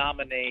not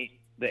dominate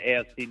the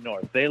AFC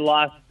North. They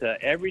lost to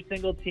every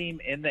single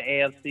team in the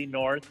AFC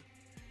North,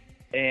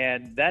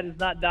 and that is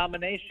not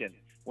domination.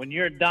 When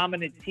you're a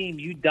dominant team,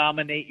 you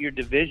dominate your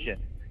division.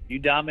 You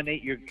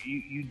dominate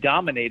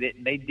it,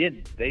 and they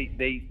didn't.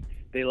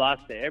 They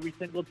lost to every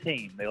single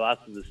team. They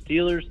lost to the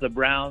Steelers, the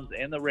Browns,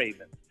 and the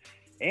Ravens.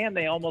 And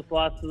they almost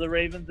lost to the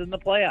Ravens in the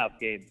playoff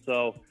game.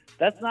 So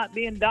that's not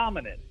being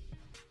dominant.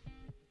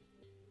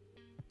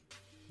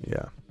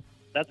 Yeah.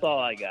 That's all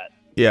I got.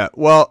 Yeah,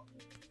 well,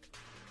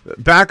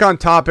 Back on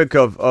topic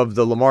of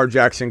the Lamar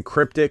Jackson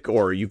cryptic,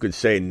 or you could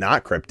say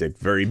not cryptic,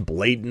 very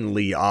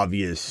blatantly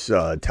obvious,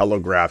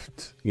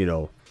 telegraphed,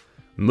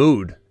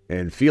 mood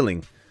and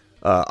feeling.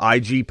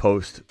 IG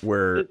post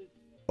where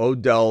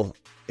Odell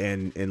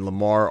and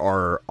Lamar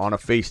are on a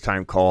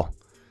FaceTime call.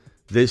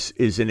 This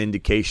is an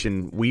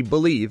indication, we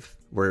believe,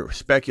 we're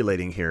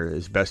speculating here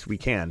as best we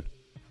can,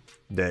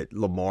 that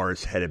Lamar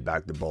is headed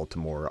back to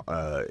Baltimore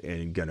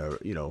and going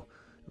to,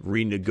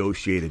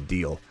 renegotiate a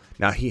deal.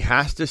 Now, he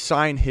has to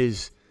sign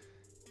his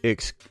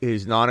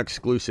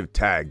non-exclusive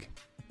tag.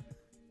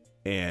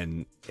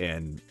 And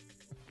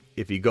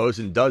if he goes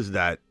and does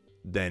that,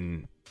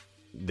 then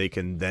they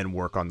can then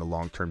work on the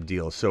long-term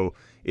deal. So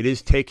it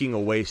is taking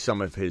away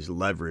some of his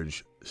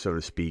leverage, so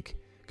to speak,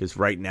 because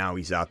right now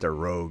he's out there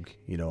rogue.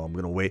 I'm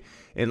going to wait.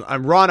 And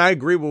Ron, I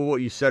agree with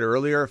what you said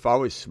earlier. If I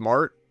was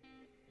smart,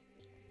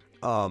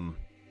 Ron,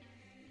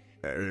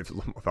 if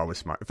Lamar was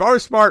smart, if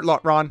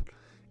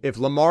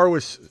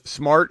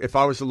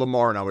I was a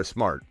Lamar and I was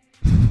smart,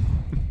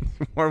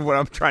 what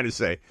I'm trying to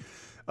say,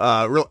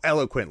 real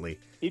eloquently,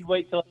 He'd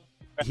wait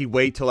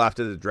till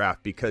after the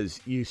draft, because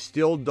you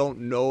still don't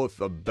know if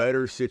a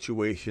better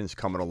situation's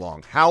coming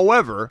along.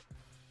 However,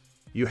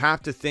 you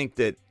have to think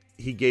that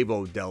he gave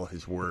Odell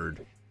his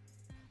word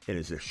and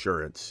his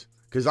assurance.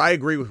 Because I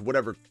agree with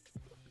whatever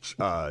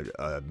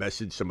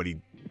message somebody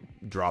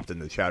dropped in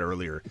the chat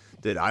earlier,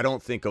 that I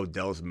don't think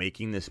Odell's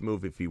making this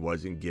move if he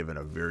wasn't given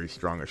a very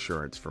strong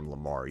assurance from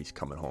Lamar he's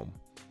coming home.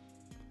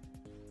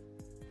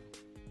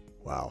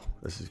 Wow,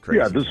 this is crazy.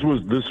 Yeah, this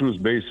was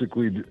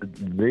basically,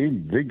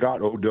 they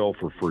got Odell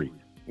for free.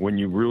 When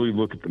you really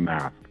look at the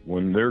math,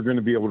 when they're going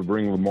to be able to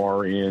bring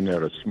Lamar in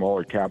at a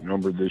smaller cap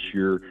number this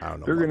year,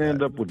 they're going to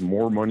end up with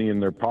more money in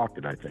their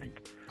pocket, I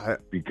think.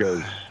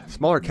 Because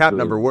smaller cap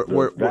number,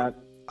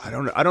 I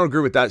don't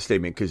agree with that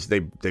statement, because they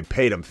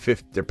paid him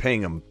they're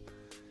paying him.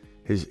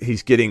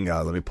 He's getting.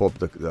 Let me pull up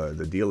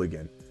the deal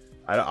again.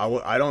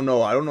 I don't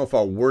know. I don't know if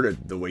I'll word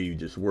it the way you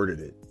just worded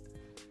it.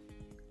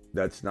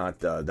 That's not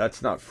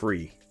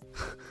free.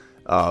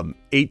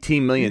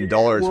 $18 million with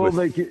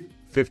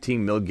 $15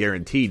 million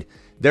guaranteed.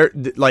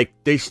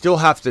 They still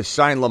have to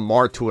sign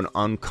Lamar to an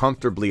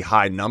uncomfortably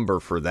high number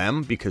for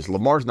them, because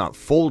Lamar's not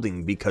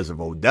folding because of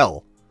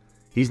Odell.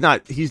 He's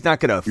not going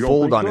to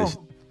fold on his.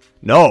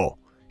 No,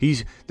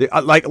 he's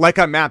like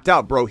I mapped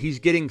out, bro. He's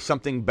getting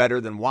something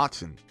better than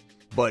Watson.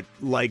 But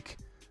like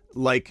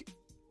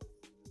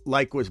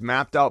was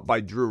mapped out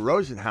by Drew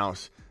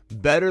Rosenhaus,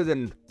 better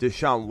than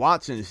Deshaun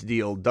Watson's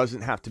deal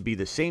doesn't have to be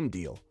the same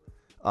deal.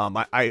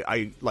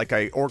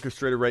 I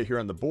orchestrated right here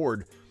on the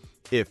board.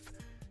 If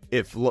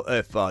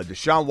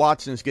Deshaun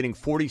Watson's getting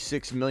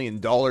 $46 million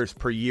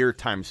per year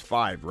times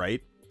 5,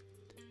 right?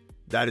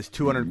 That is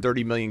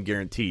 $230 million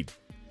guaranteed.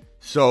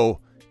 So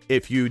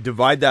if you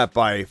divide that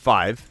by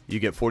 5, you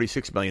get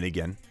 $46 million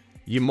again.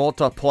 You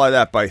multiply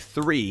that by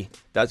 3,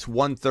 that's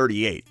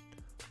 $138.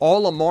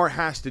 All Lamar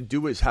has to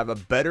do is have a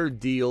better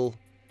deal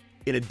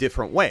in a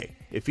different way.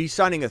 If he's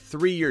signing a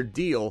 3-year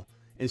deal,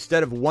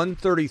 instead of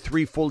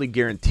 $133 fully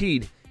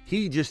guaranteed,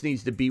 he just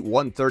needs to beat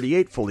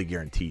 $138 fully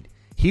guaranteed.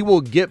 He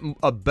will get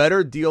a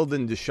better deal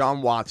than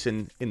Deshaun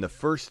Watson in the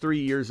first 3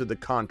 years of the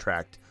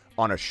contract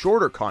on a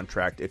shorter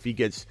contract if he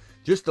gets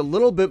just a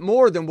little bit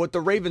more than what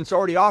the Ravens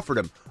already offered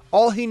him.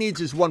 All he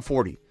needs is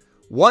 $140.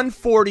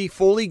 $140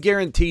 fully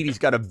guaranteed. He's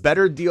got a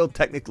better deal,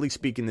 technically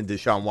speaking, than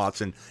Deshaun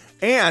Watson.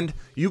 And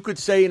you could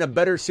say in a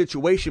better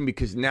situation,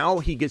 because now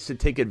he gets to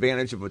take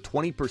advantage of a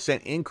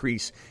 20%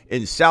 increase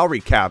in salary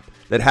cap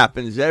that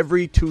happens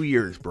every 2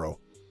 years, bro.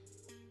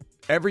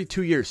 Every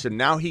 2 years. So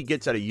now he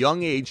gets at a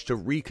young age to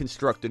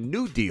reconstruct a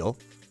new deal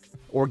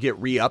or get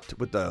re-upped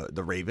with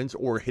the Ravens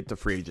or hit the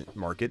free agent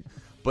market.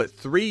 But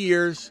 3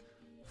 years,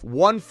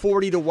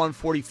 $140 to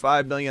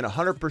 $145 million,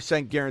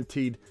 100%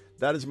 guaranteed.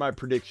 That is my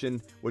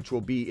prediction, which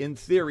will be, in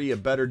theory, a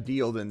better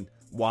deal than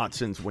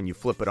Watson's when you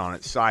flip it on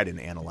its side and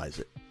analyze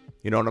it.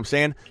 You know what I'm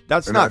saying?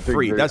 That's not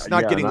free. That's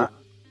not getting...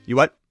 You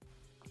what?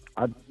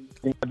 I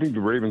think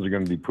the Ravens are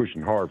going to be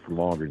pushing hard for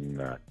longer than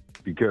that,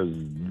 because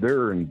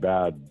they're in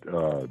bad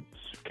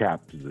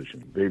cap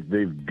position.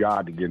 They've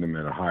got to get him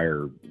at a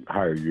higher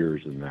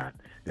years than that.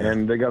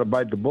 And they got to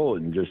bite the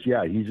bullet and just,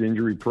 he's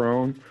injury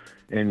prone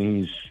and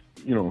he's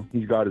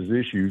got his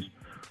issues.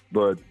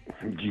 But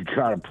you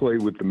got to play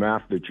with the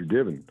math that you're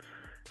given.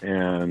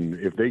 And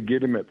if they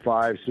get him at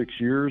 5-6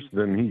 years,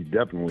 then he's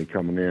definitely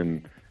coming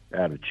in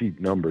at a cheap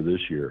number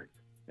this year.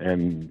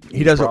 And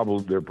they're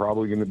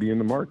probably going to be in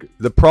the market.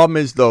 The problem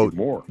is, though,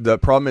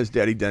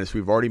 Daddy Dennis,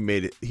 he's already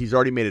made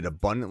it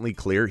abundantly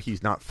clear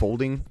he's not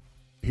folding.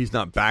 He's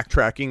not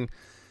backtracking.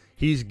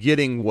 He's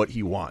getting what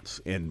he wants.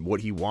 And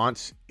what he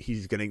wants,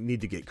 he's going to need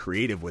to get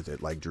creative with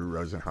it, like Drew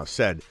Rosenhaus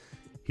said.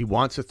 He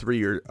wants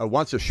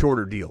wants a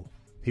shorter deal.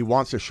 He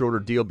wants a shorter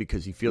deal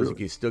because he feels he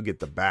can still get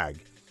the bag.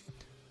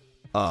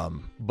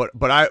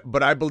 But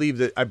I believe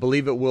it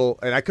will,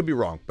 and I could be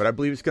wrong, but I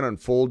believe it's going to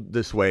unfold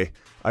this way.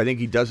 I think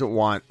he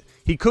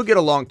could get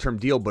a long-term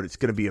deal, but it's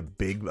going to be a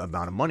big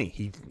amount of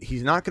money.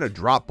 He's not going to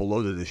drop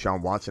below the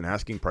Deshaun Watson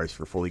asking price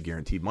for fully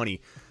guaranteed money.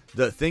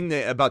 The thing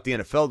about the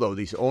NFL, though,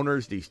 these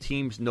owners, these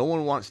teams, no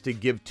one wants to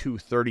give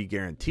 230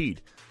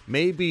 guaranteed.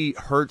 Maybe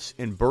Hurts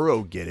and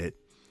Burrow get it,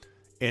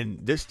 and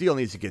this deal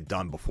needs to get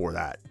done before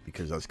that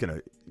because that's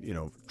going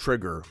to,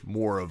 trigger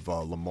more of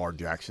Lamar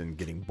Jackson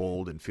getting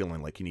bold and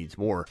feeling like he needs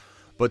more.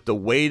 But the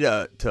way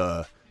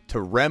to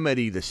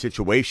remedy the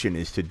situation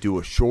is to do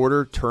a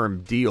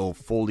shorter-term deal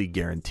fully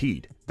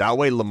guaranteed. That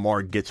way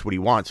Lamar gets what he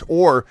wants.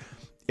 Or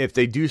if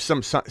they do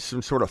some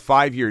sort of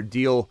 5-year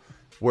deal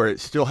where it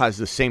still has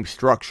the same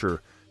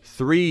structure,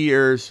 3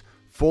 years,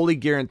 fully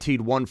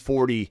guaranteed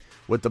 140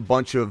 with a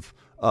bunch of,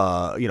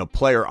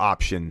 player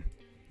option,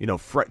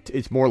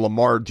 it's more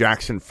Lamar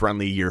Jackson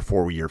friendly year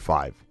 4, year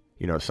 5,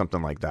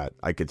 something like that.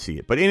 I could see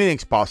it, but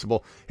anything's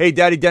possible. Hey,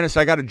 Daddy Dennis,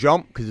 I got to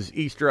jump because it's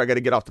Easter. I got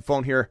to get off the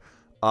phone here.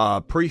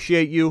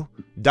 Appreciate you.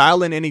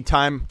 Dial in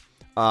anytime.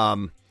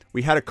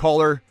 We had a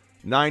caller,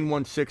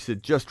 916,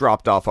 that just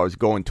dropped off. I was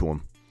going to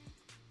him.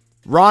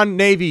 Ron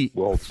Navy.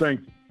 Well,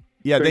 thanks.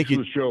 Yeah, thanks thank you.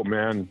 for the show,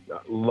 man. I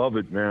love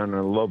it, man. I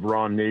love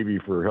Ron Navy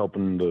for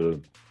helping the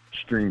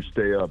stream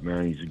stay up,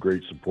 man. He's a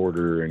great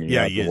supporter, and he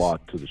adds a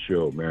lot to the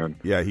show, man.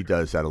 Yeah, he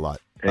does add a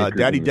lot. Anchored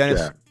Daddy in the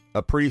Dennis, chat.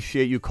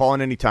 appreciate you calling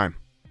anytime.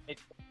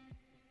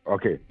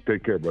 Okay,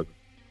 take care, brother.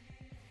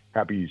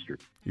 Happy Easter.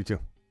 You too.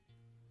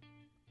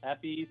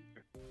 Happy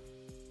Easter.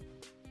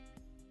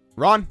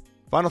 Ron,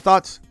 final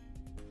thoughts?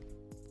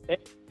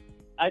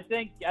 I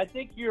think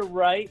you're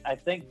right. I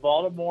think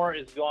Baltimore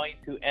is going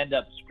to end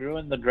up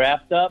screwing the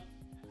draft up.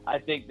 I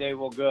think they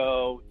will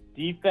go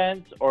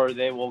defense, or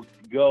they will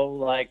go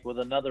like with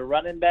another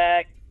running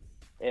back,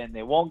 and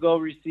they won't go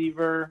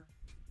receiver.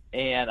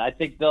 And I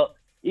think they'll,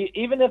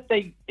 even if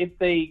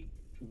they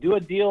do a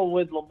deal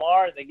with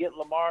Lamar and they get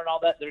Lamar and all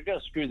that, they're going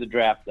to screw the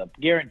draft up.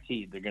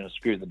 Guaranteed, they're going to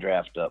screw the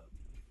draft up.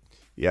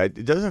 Yeah,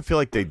 it doesn't feel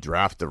like they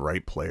draft the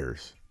right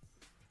players.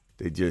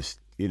 They just,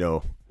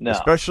 No.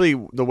 especially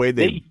the way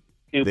they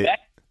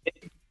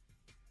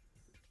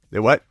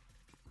what?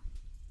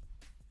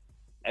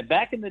 And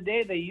back in the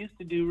day, they used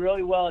to do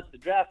really well at the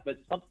draft, but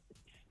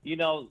you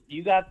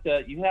have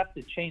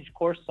to change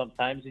course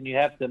sometimes, and you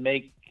have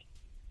to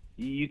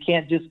you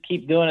can't just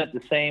keep doing it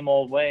the same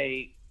old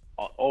way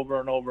over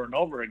and over and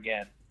over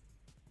again.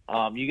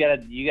 You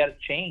gotta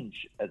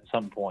change at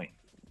some point.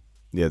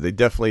 Yeah, they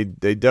definitely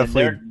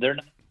they're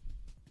not.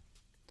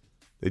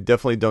 They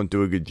definitely don't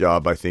do a good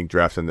job, I think,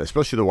 drafting,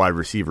 especially the wide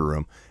receiver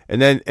room. And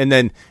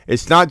then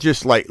it's not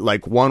just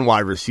like one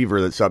wide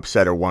receiver that's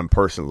upset or one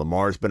person.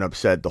 Lamar's been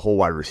upset. The whole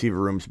wide receiver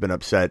room's been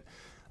upset.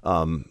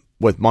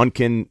 With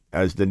Munkin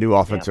as the new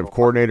offensive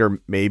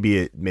coordinator,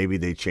 maybe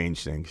they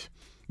change things.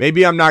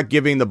 Maybe I'm not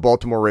giving the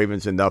Baltimore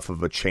Ravens enough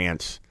of a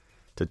chance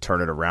to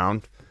turn it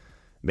around.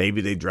 Maybe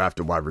they draft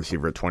a wide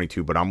receiver at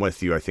 22, but I'm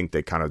with you. I think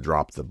they kind of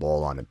dropped the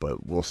ball on it,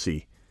 but we'll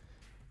see.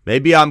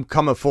 Maybe I'm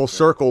coming full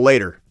circle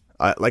later.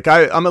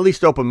 I'm at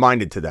least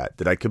open-minded to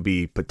that I could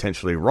be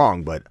potentially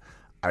wrong, but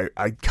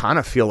I kind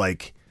of feel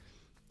like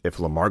if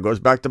Lamar goes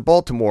back to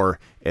Baltimore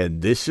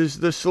and this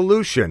is the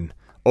solution,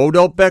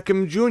 Odell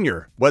Beckham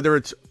Jr., whether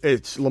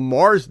it's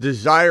Lamar's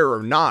desire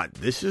or not,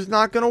 this is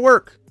not going to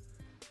work.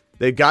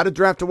 They got to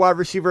draft a wide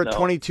receiver at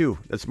 22.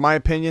 That's my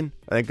opinion.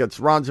 I think that's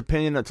Ron's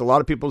opinion. That's a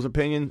lot of people's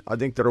opinion, I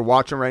think, that are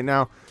watching right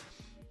now.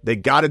 They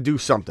got to do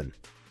something.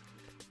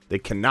 They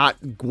cannot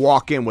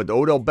walk in with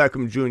Odell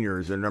Beckham Jr.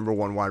 as their number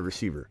one wide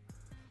receiver.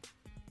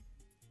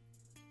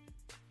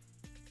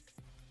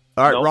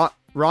 All right,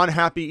 Ron,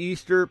 happy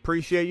Easter.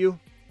 Appreciate you.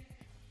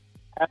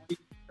 Happy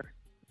Easter.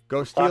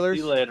 Go Steelers. Talk to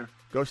you later.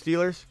 Go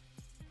Steelers.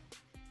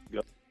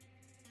 Go.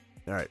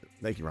 All right.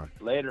 Thank you, Ron.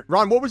 Later.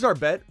 Ron, what was our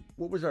bet?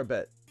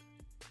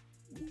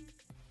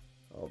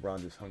 Oh, Ron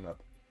just hung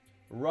up.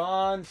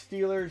 Ron,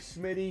 Steelers,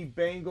 Smitty,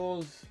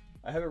 Bengals.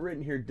 I have it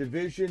written here.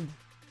 Division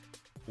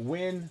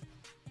win.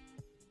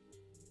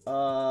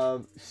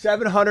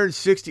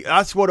 760.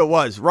 That's what it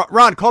was.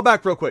 Ron, call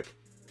back real quick.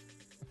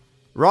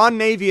 Ron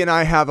Navy and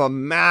I have a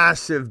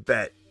massive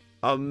bet.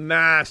 I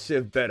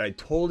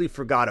totally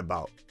forgot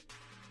about.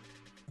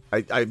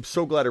 I'm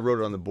so glad I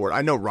wrote it on the board.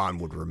 I know Ron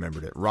would have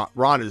remembered it.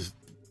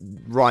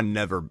 Ron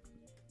never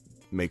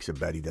makes a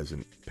bet he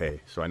doesn't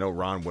pay. So I know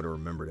Ron would have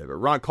remembered it. But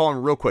Ron, call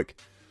him real quick.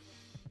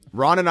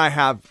 Ron and I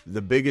have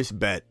the biggest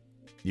bet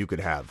you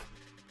could have.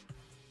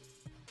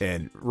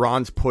 And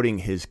Ron's putting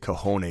his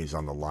cojones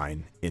on the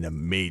line in a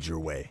major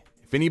way.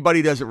 If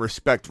anybody doesn't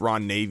respect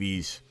Ron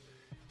Navy's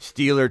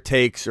Steeler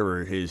takes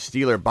or his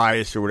Steeler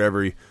bias or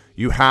whatever,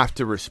 you have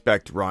to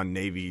respect Ron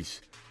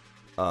Navy's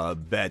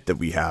bet that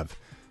we have.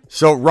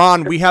 So,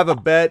 Ron, we have a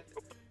bet.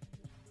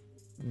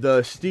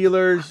 The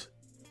Steelers,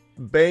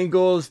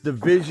 Bengals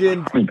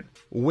division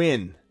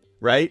win,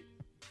 right?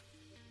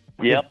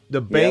 Yep. If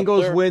the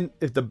Bengals win.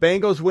 If the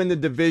Bengals win the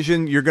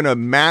division, you're going to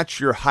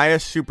match your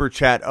highest super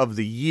chat of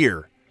the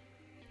year,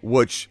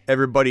 which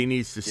everybody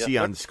needs to see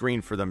on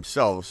screen for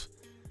themselves.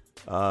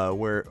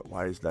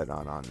 Why is that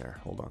not on there?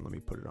 Hold on, let me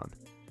put it on.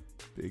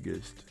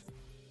 Biggest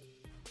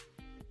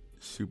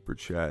super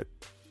chat.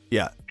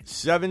 Yeah,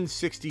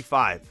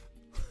 765.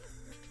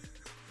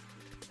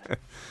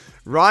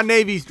 Ron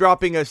Navy's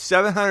dropping a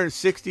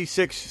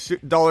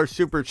 $766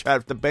 super chat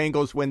if the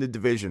Bengals win the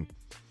division.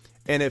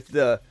 And if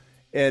the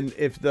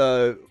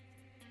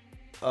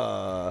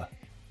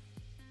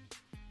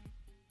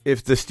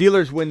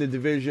Steelers win the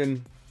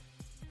division,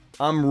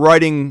 I'm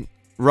writing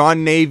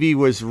Ron Navy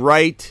was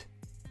right.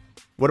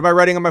 What am I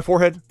writing on my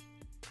forehead?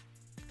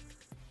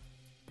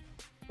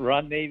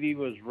 Ron Navy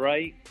was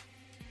right.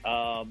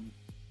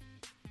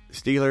 Steelers.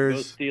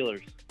 Go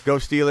Steelers. Go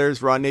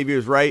Steelers. Ron Navy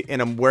was right,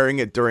 and I'm wearing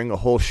it during a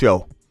whole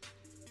show.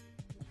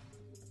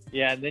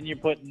 Yeah, and then you're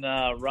putting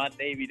Ron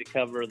Navy to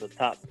cover the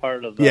top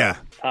part of the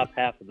top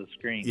half of the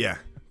screen. Yeah,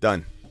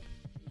 done.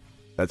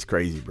 That's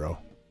crazy, bro.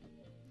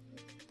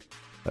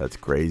 That's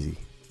crazy.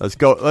 Let's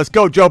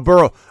go, Joe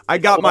Burrow. I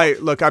got I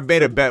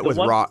made a bet with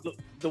Rock.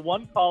 The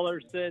one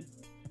caller said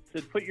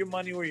put your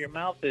money where your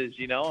mouth is,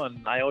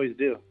 and I always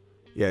do.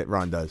 Yeah,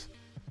 Ron does.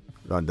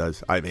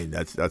 I mean,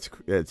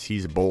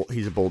 he's a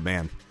bold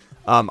man.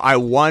 I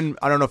won.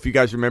 I don't know if you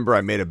guys remember.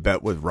 I made a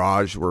bet with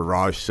Raj where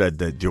Raj said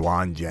that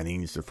Juwan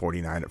Jennings, the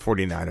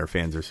 49er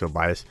fans are so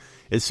biased.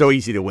 It's so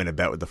easy to win a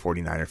bet with the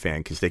 49er fan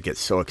because they get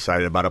so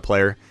excited about a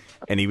player.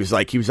 And he was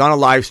on a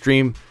live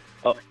stream,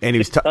 and he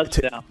was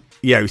touchdown.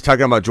 He was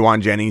talking about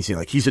Juwan Jennings.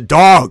 And he's a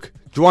dog.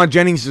 Juwan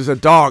Jennings is a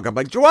dog. I'm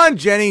like, Juwan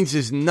Jennings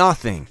is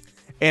nothing.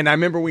 And I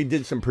remember we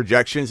did some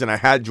projections, and I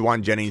had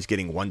Juwan Jennings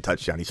getting one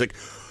touchdown. He's like,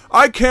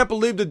 I can't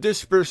believe the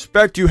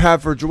disrespect you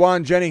have for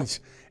Juwan Jennings.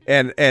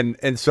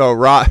 And so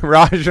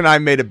Raj and I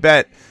made a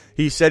bet.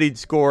 He said he'd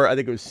score, I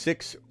think it was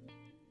 6+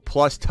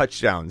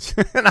 touchdowns.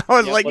 And I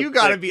was like, you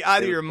got to be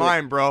out of your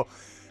mind, bro.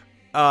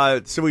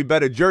 So we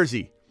bet a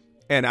jersey.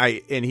 And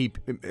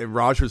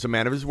Raj was a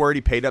man of his word.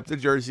 He paid up the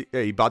jersey.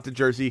 He bought the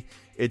jersey.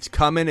 It's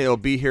coming. It'll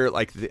be here,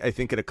 I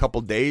think, in a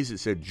couple days. It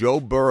said Joe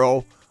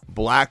Burrow,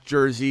 black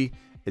jersey.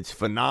 It's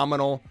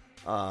phenomenal.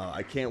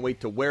 I can't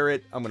wait to wear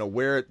it. I'm going to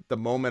wear it the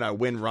moment I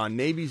win Ron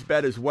Navy's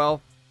bet as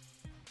well,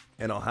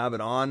 and I'll have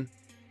it on.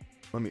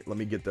 Let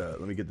me get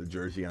the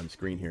jersey on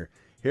screen here.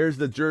 Here's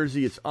the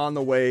jersey. It's on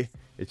the way.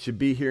 It should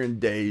be here in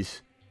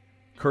days,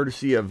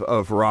 courtesy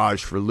of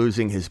Raj for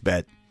losing his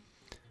bet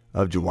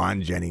of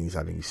Juwan Jennings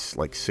having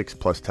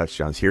 6+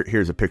 touchdowns.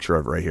 Here's a picture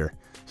of it right here.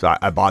 So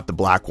I bought the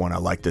black one. I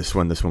like this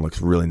one. This one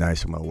looks really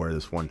nice. I'm going to wear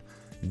this one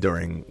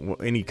during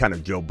any kind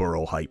of Joe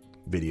Burrow hype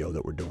video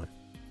that we're doing.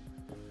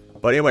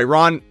 But anyway,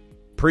 Ron,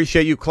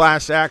 appreciate you,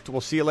 class act. We'll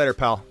see you later,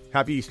 pal.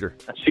 Happy Easter.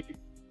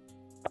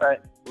 All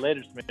right.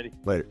 Later, Smitty.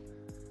 Later.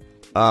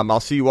 I'll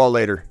see you all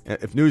later.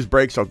 If news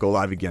breaks, I'll go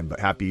live again, but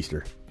happy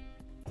Easter.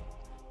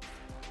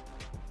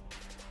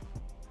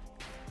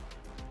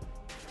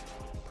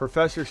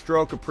 Professor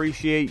Stroke,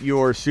 appreciate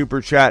your super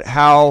chat.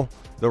 How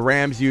the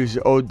Rams use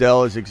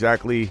Odell is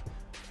exactly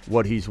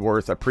what he's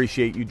worth. I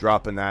appreciate you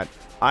dropping that.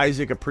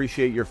 Isaac,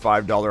 appreciate your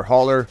 $5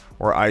 hauler.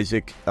 Or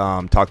Isaac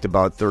talked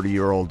about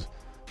 30-year-old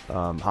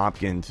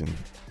Hopkins and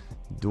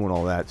doing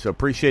all that. So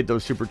appreciate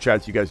those super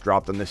chats you guys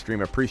dropped on this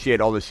stream.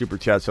 Appreciate all the super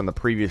chats on the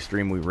previous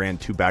stream. We ran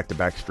 2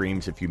 back-to-back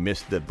streams. If you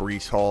missed the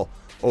Breece Hall,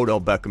 Odell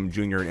Beckham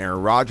Jr. and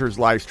Aaron Rodgers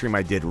live stream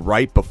I did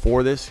right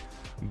before this,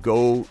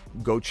 go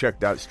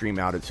check that stream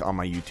out. It's on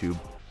my YouTube.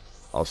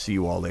 I'll see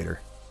you all later.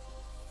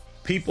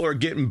 People are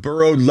getting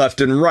burrowed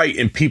left and right,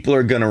 and people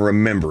are going to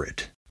remember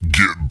it.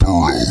 Get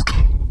burrowed.